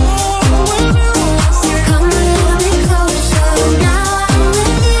 Come a little bit closer. Now I'm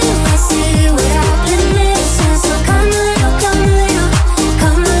with you, I see what I've been missing. So come a little, come a little,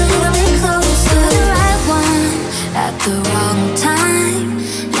 come a little bit closer. The right one at the wrong time.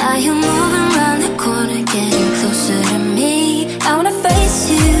 Now you're moving around the corner, getting closer to me. I wanna face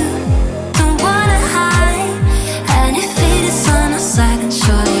you, don't wanna hide. And if it is on our side, then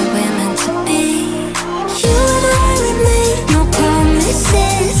surely we're meant to be. You and I, we made no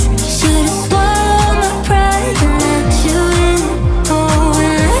promises. Should've swallowed my pride and let you in. Oh,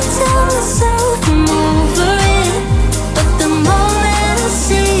 and I tell myself I'm over it, but the moment I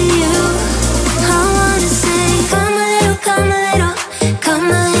see you, I wanna say, come a little, come a little, come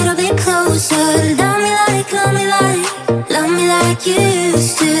a little bit closer. Love me like, love me like, love me like you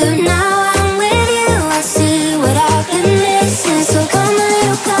used to. Now I'm with you, I see what I've been missing. So come a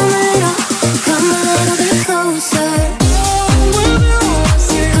little, come a little, come a little bit closer.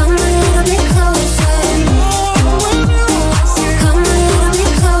 Come a little bit closer. Come a little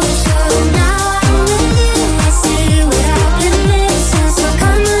bit closer. Now I'm with you, I see what I've been missing. So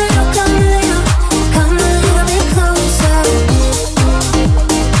come a little, come a little, come a little bit closer.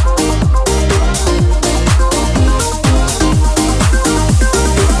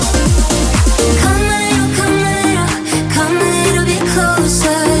 Come a little, come a little, come a little bit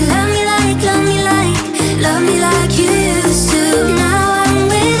closer. Love me like, love me like, love me like you used to. Now I'm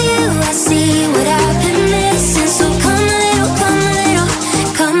with you, I see what I've been missing. So come a little, come a little,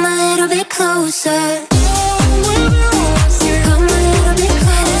 come a little bit closer. Come a little bit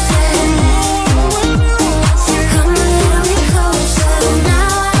closer. Come a little bit closer.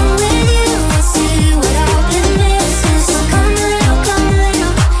 Now I'm with you, I see what I've been missing. So come a little, come a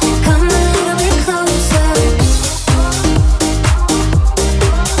little, come a little bit closer.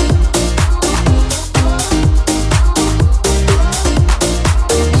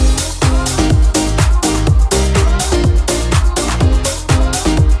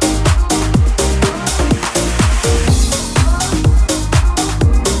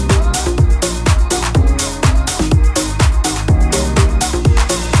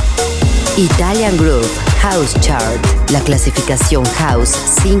 Italian Groove House Chart, la clasificación house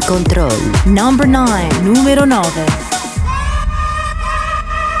sin control. Number 9, numero 9.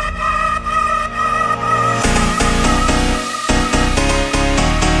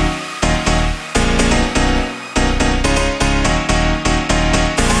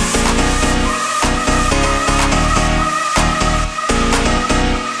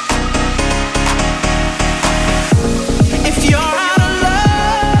 If you're out of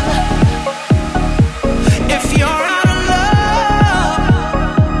love, if you're out of love,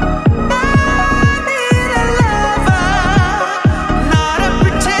 I need a lover.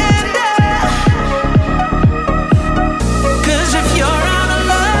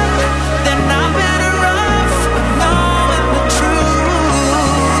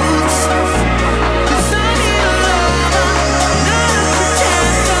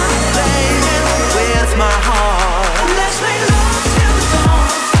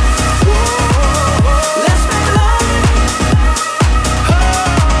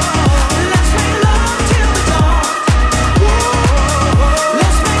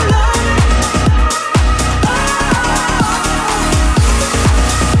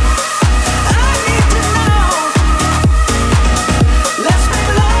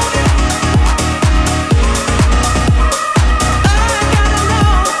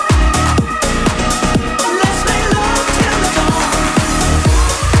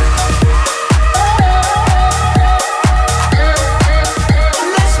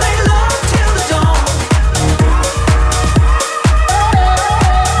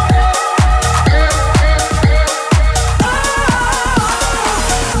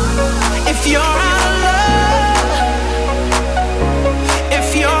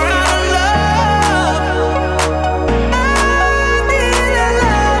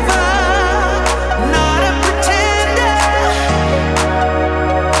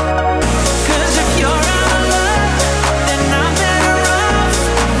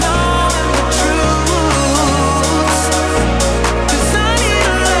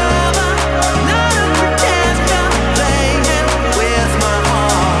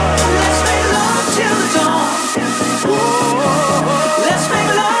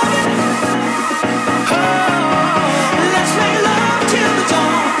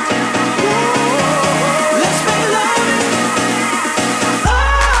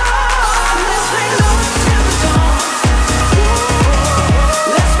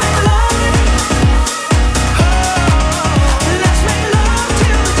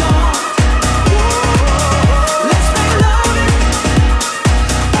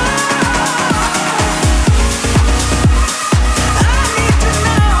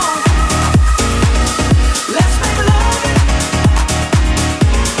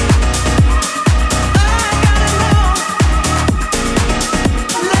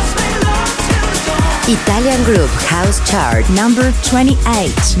 Italian Groove House Chart. Number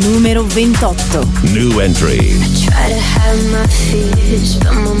 28, numero 28. New entry. Try to hide my fears,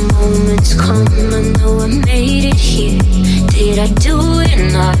 but my moments come. I know I made it here. Did I do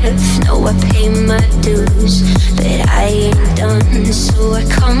enough? No, I paid my dues, but I ain't done. So I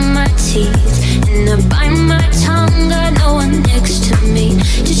cut my teeth and I bite my tongue. Got no one next to me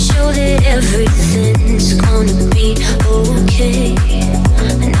to show that everything's gonna be okay.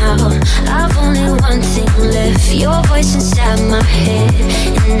 Now I've only one thing left, your voice inside my head,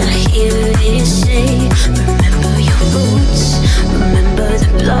 and I hear it say, remember your roots, remember the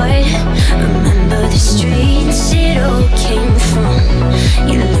blood, remember the streets it all came from.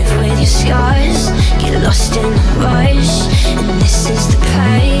 You live with your scars, get lost in the rush, and this is the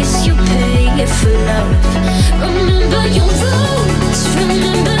price you pay for love. Remember your roots,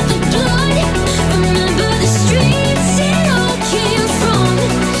 remember the blood, remember the streets it all came from.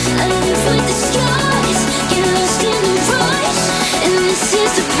 I live with the scars, get lost in the rush, and this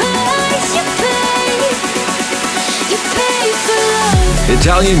is the price you pay for love.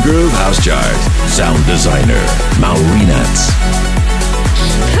 Italian Groove House Chart. Sound designer, Maurinats.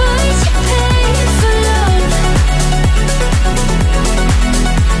 Price you pay for love.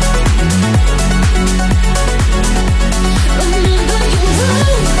 Remember your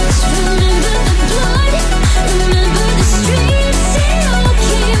roots, remember the blood, remember the streets it all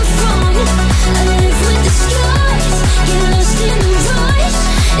came from. I live with the scars, get lost in the rush,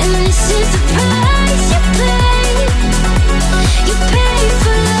 and this is the price you pay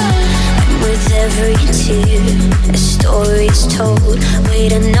for love. And with every tear, a story's told.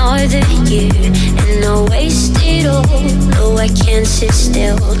 Wait another year, and I'll waste it all. No, I can't sit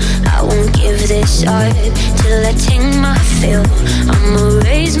still, I won't give this up till I take my fill. I'ma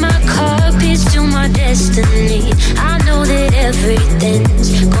raise my cup, it's to my destiny. I know that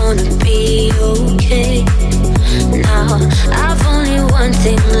everything's gonna be okay. Now I've only one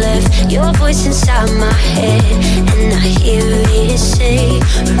thing left, your voice inside my head, and I hear it say,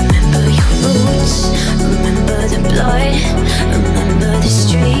 remember your roots, remember the blood, remember the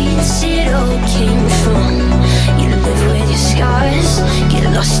streets it all came from. You live with your scars, get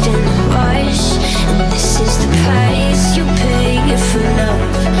lost in the rush, and this is the price you pay for love.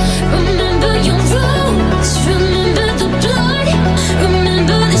 Remember your roots, remember the blood,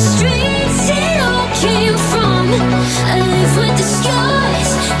 remember the streets it all came from. I live with the scars,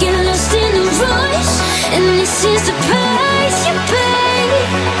 get lost in the rush, and this is the price you pay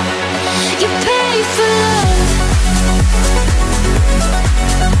for love.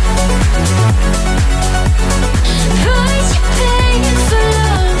 Price you pay for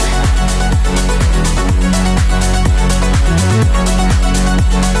love.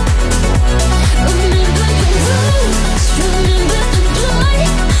 Remember your roots, remember the blood,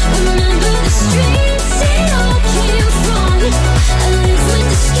 remember the streets it all came from. I live with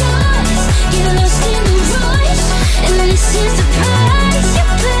the scars, get lost in the rush, and this is the price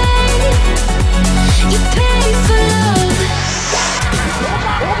you pay for love.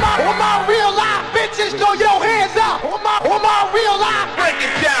 All my real life bitches, throw your hands up. All my real life, break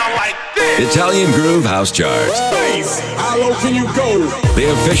it down like this. Italian Groove House Chart. How low can you go?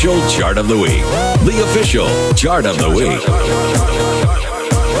 The official chart of the week. The official chart of the week.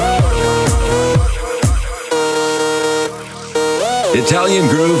 Italian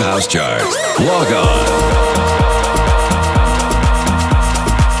Groove House Chart. Log on.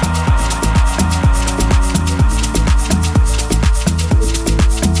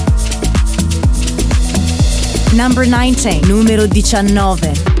 Number 19, numero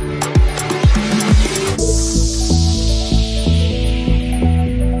 19.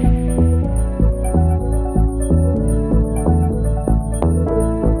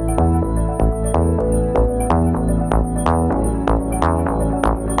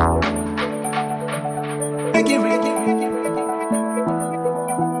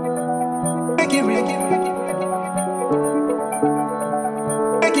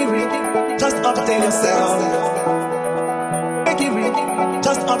 Just update yourself.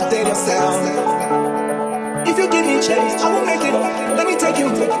 Just update yourself. If you give me a chance, I will make it. Let me take you.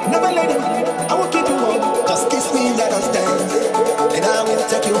 Never let you. I will keep you warm. Just kiss me, let us dance, and I will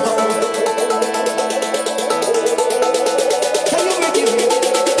take you home. Can you make it?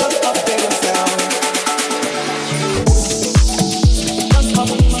 Just update yourself. Just up.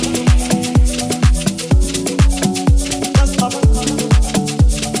 Just up.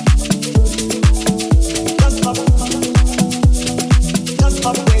 Just up. Just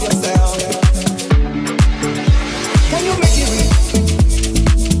update yourself. Can you make it?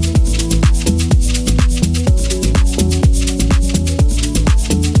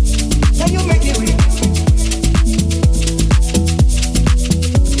 Can you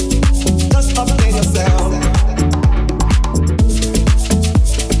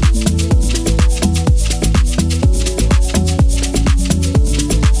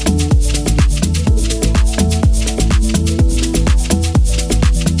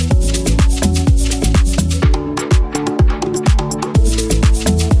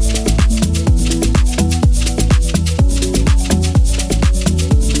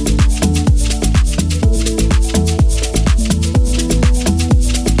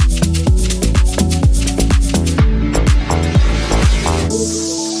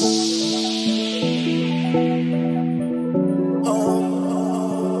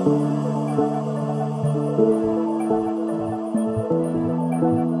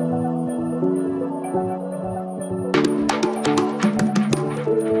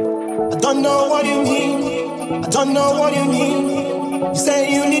don't know what you mean. I don't know what you mean. You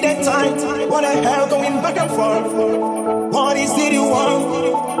say you need a time. What the hell going back and forth? What is it you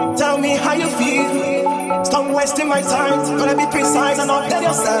want? Tell me how you feel. Stop wasting my time. Gonna be precise and not tell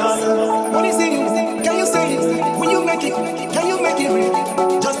yourself. What is it you think? Can you say it? Will you make it? Can you make it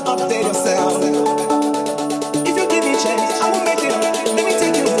real? Just update yourself. If you give me a chance, I will make it. Let me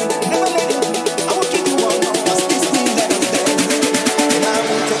take you. Never let you. I will keep you on. Cause this thing that is there. And I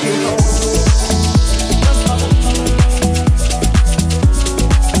will take you home.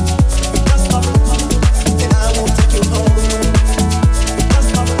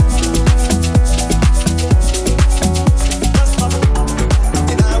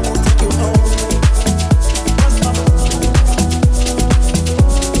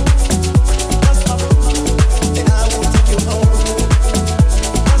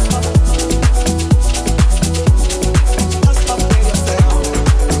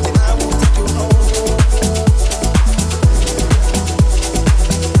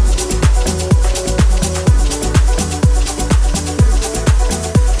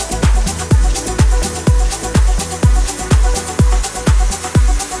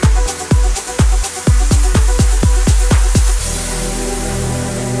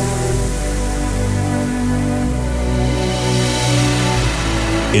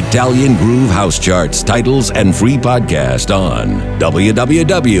 Italian Groove House Charts, titles, and free podcast on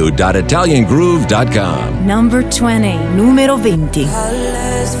www.italiangroove.com. Number 20, numero 20.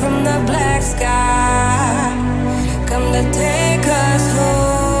 Colors from the black sky come to take us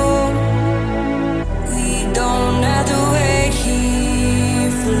home. We don't have to wait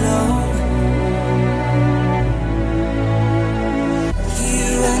here for long.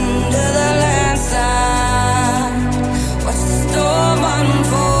 Here under the landside, watch the storm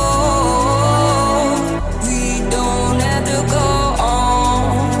unfold.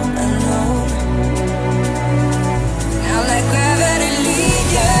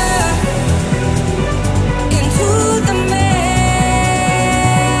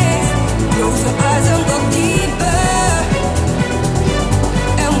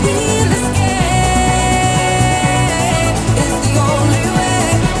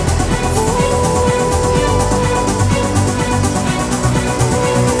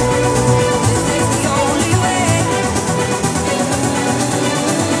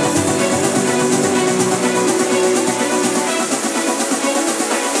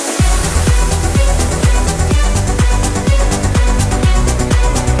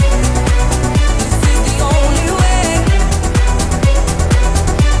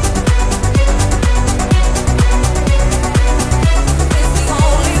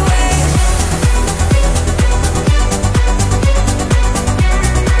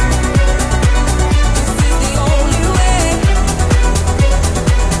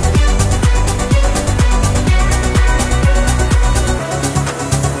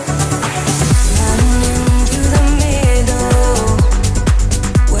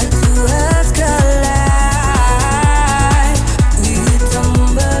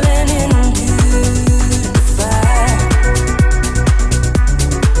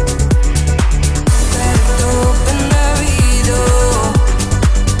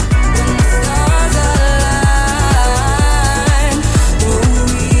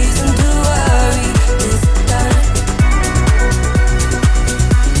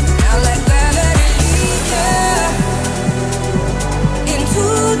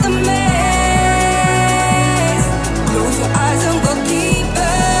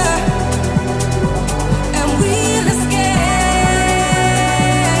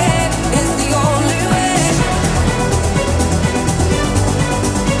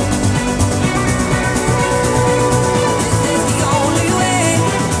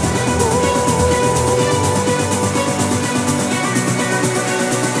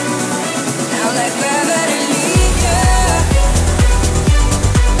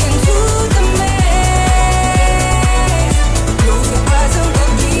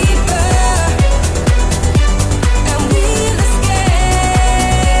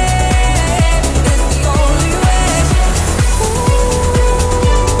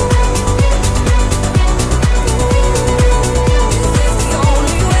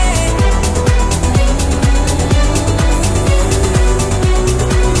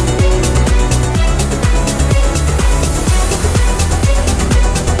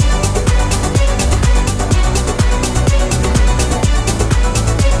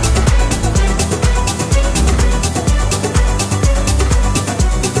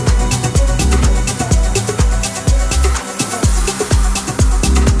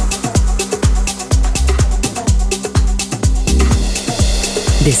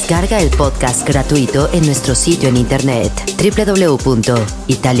 Descarga el podcast gratuito en nuestro sitio en internet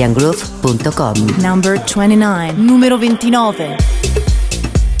www.italiangroove.com. Number 29, número 29.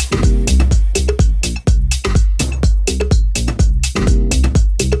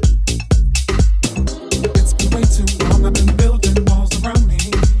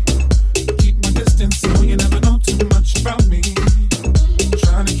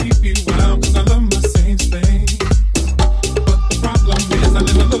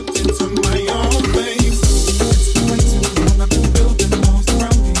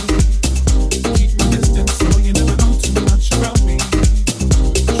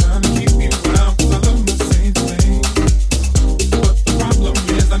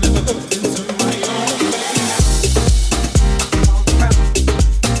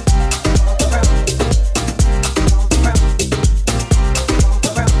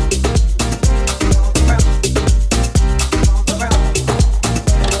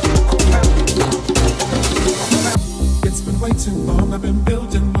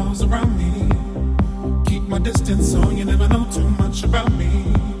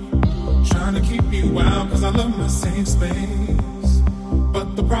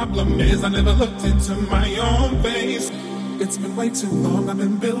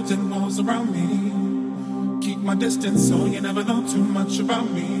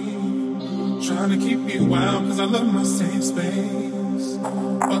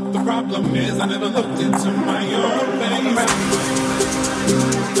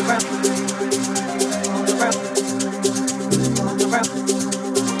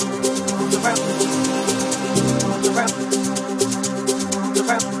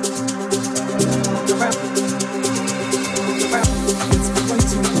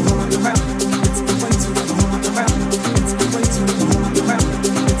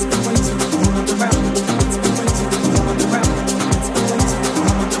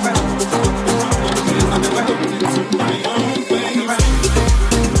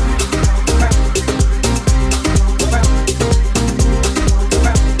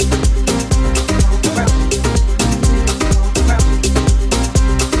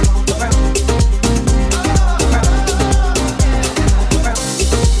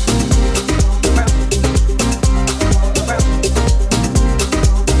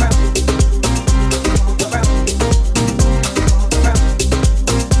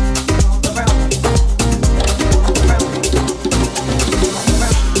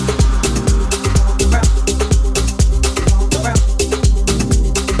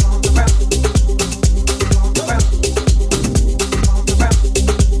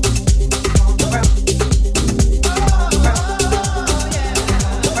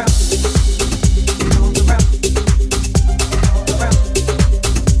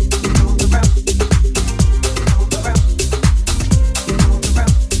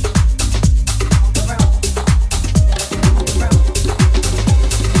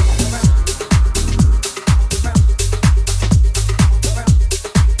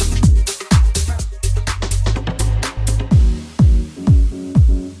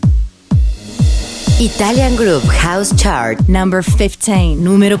 Italian Groove House Chart Number 15,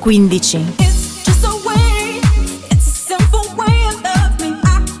 numero 15.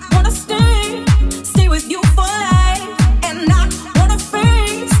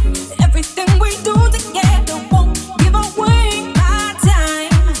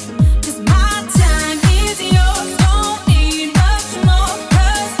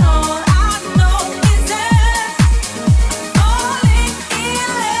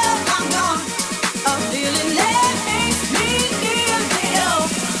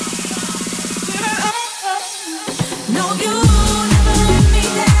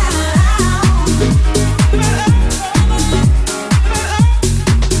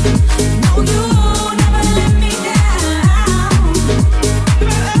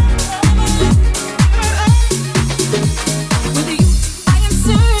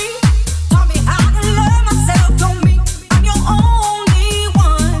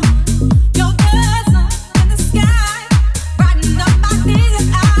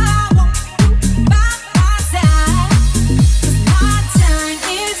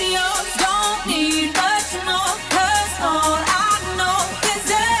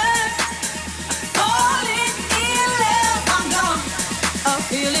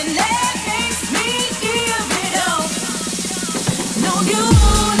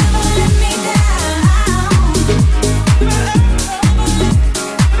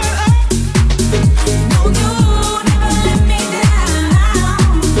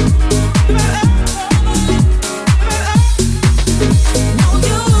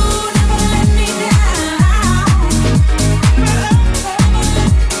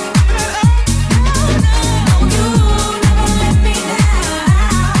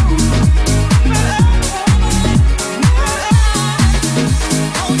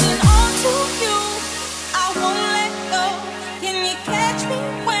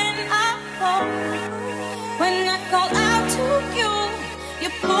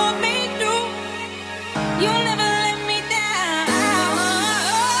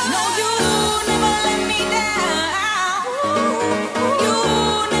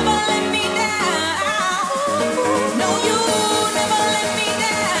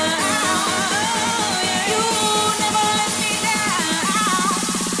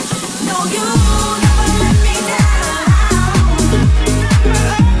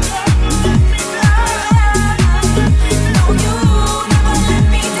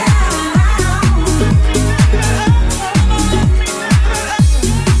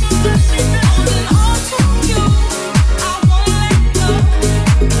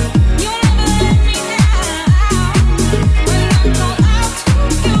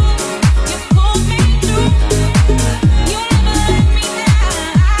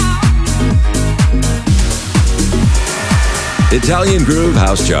 Italian Groove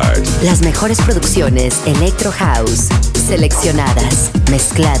House Chart. Las mejores producciones Electro House, seleccionadas,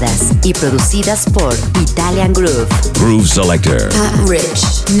 mezcladas y producidas por Italian Groove. Groove Selector. Pat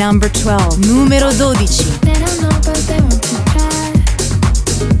Rich. Number 12, numero 12. They don't know, but they want to try.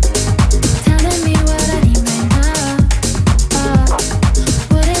 Telling me what I need right now.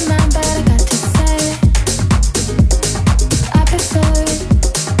 Wouldn't mind, but I got to say I prefer it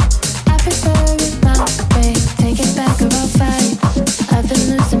my way. Take it back about 5. I've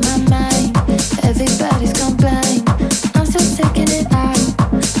been losing my mind. Everybody's gone blind. I'm still taking it out.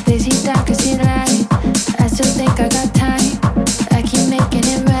 Lazy doctors, you lie. I still think I got time. I keep making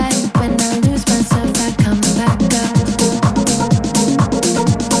it right. When I lose myself, I come back up.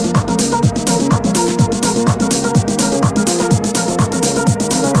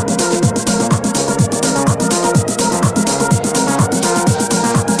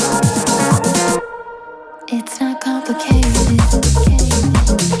 It's not complicated.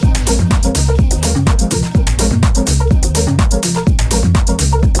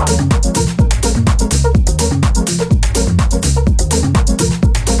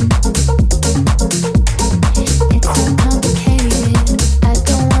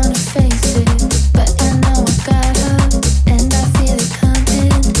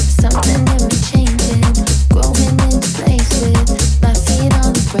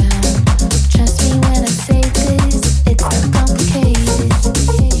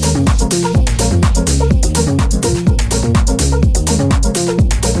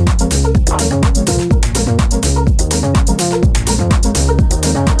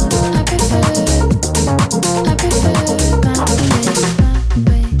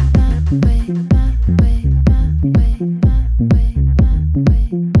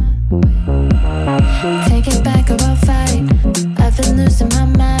 Take it back about 5. I've been losing my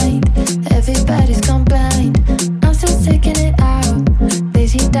mind. Everybody's gone blind. I'm still taking it out.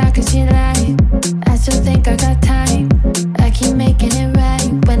 Lazy doctors, you lie. I still think I got time. I keep making it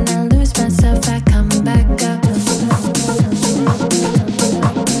right. When I lose myself, I come back up.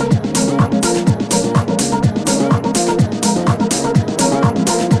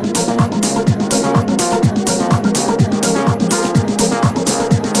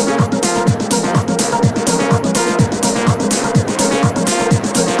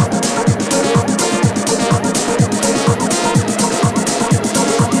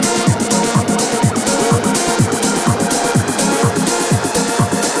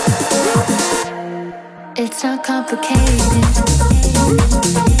 It's not complicated.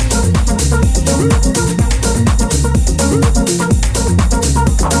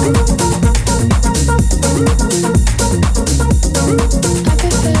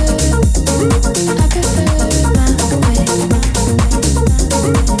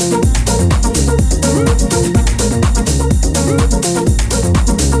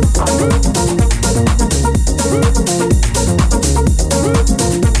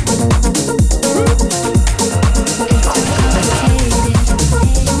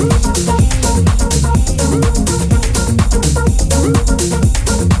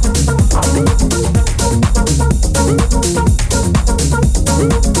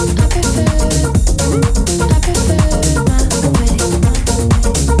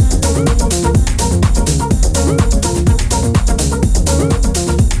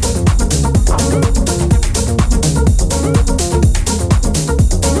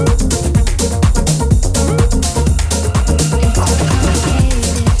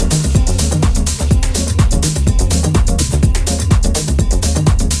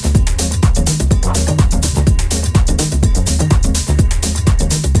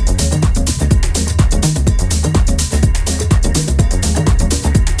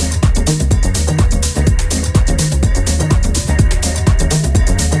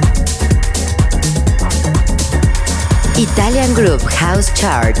 Italian Groove House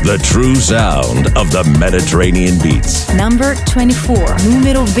Chart. The true sound of the Mediterranean beats. Number 24,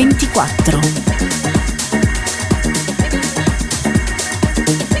 numero 24.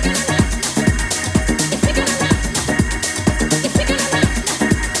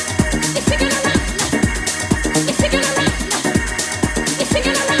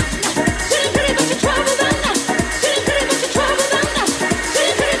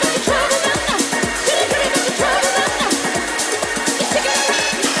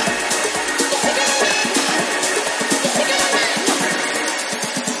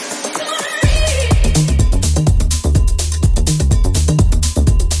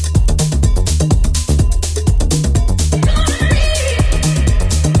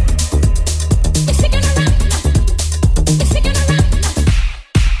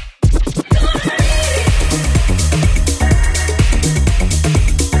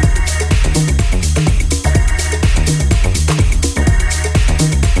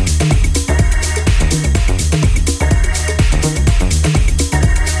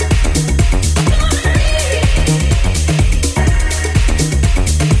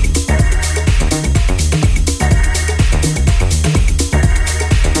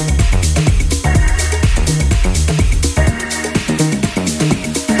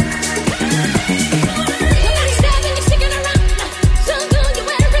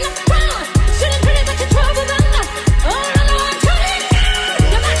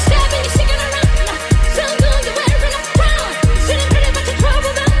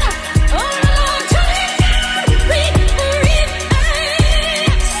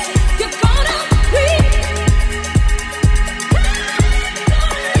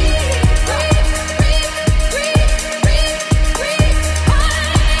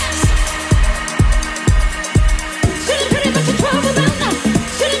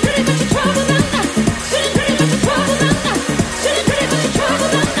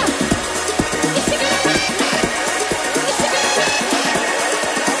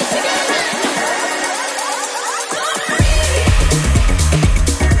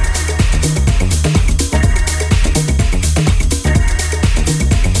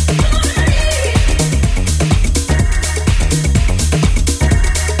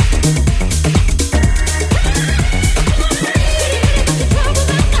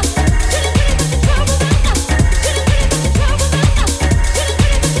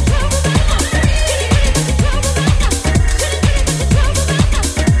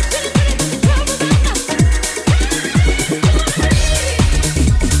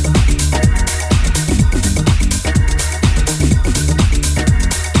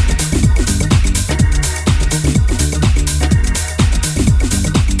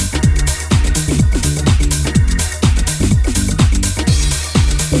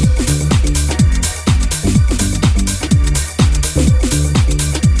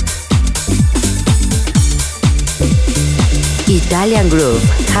 Italian Groove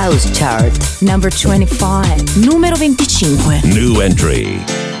House Chart. Number 25. Numero 25. New entry.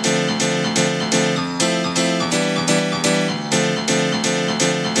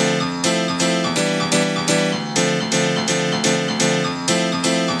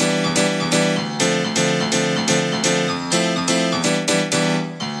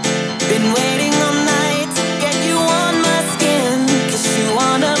 Been waiting all night to get you on my skin. Kiss you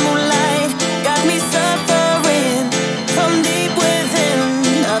under moonlight, got me suffering from deep within.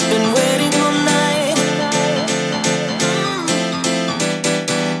 I've been waiting all night.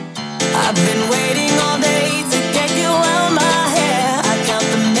 I've been waiting all day to get you out my hair. I count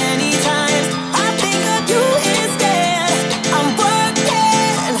the many times I think of you instead. I'm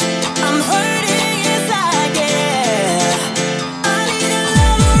working, I'm hurting inside, yeah. I need a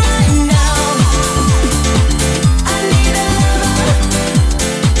lover right now. I need a lover.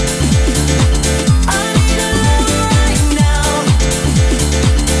 I need a lover right now.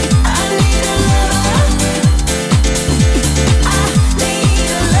 I need a lover. I need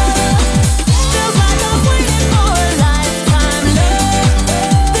a lover. Feels like I'm waiting for a lifetime love.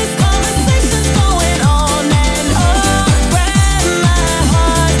 This conversation's going on and on. Grab my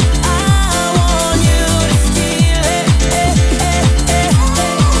heart, I want you to steal it.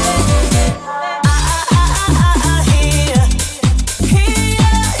 I hear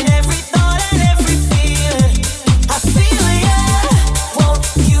in every thought and every feeling. I feel ya. Won't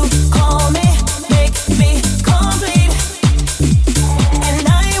you call me, make me complete, and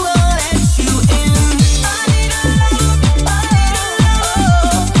I will let you in. I need a love, I need a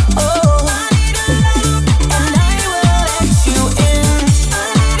love, oh, I need a love, and I will let you in. I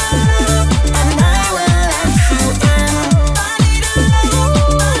need a love, and I will let you in. I need a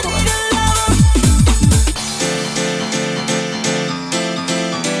love, I need a love.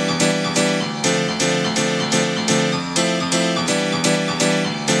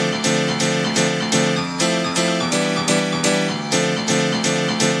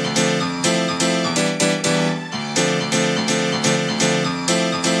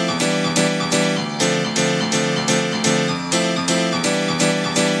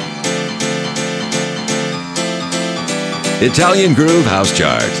 Italian Groove House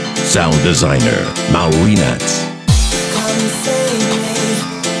Chart. Sound designer, Maurinats. Come save me,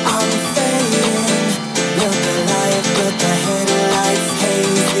 I'm fading. Look alive, but the headlights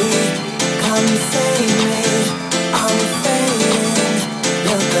hazy. Come save me, I'm fading.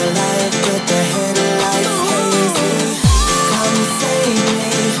 Look alive, but the headlights hazy. Come save me,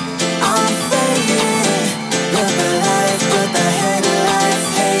 I'm fading. Look alive, but the headlights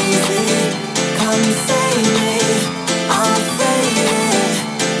hazy. Come save me, I'm fading.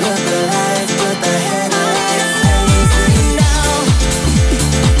 Look alive, but the headlights hazy. Now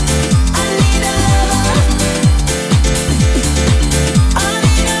I need a lover. I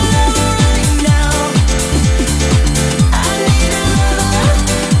need a lover right now. I need a lover.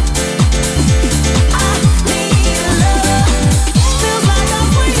 I need a lover. Feels like I'm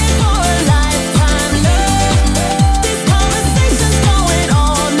waiting for a lifetime love. This conversation's going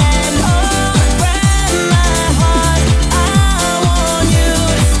on and on. Grab my heart, I want you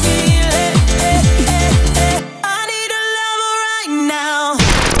to steal it. I need a lover right now.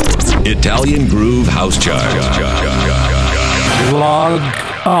 Italian Groove House Chart. Log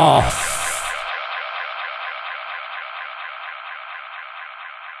off.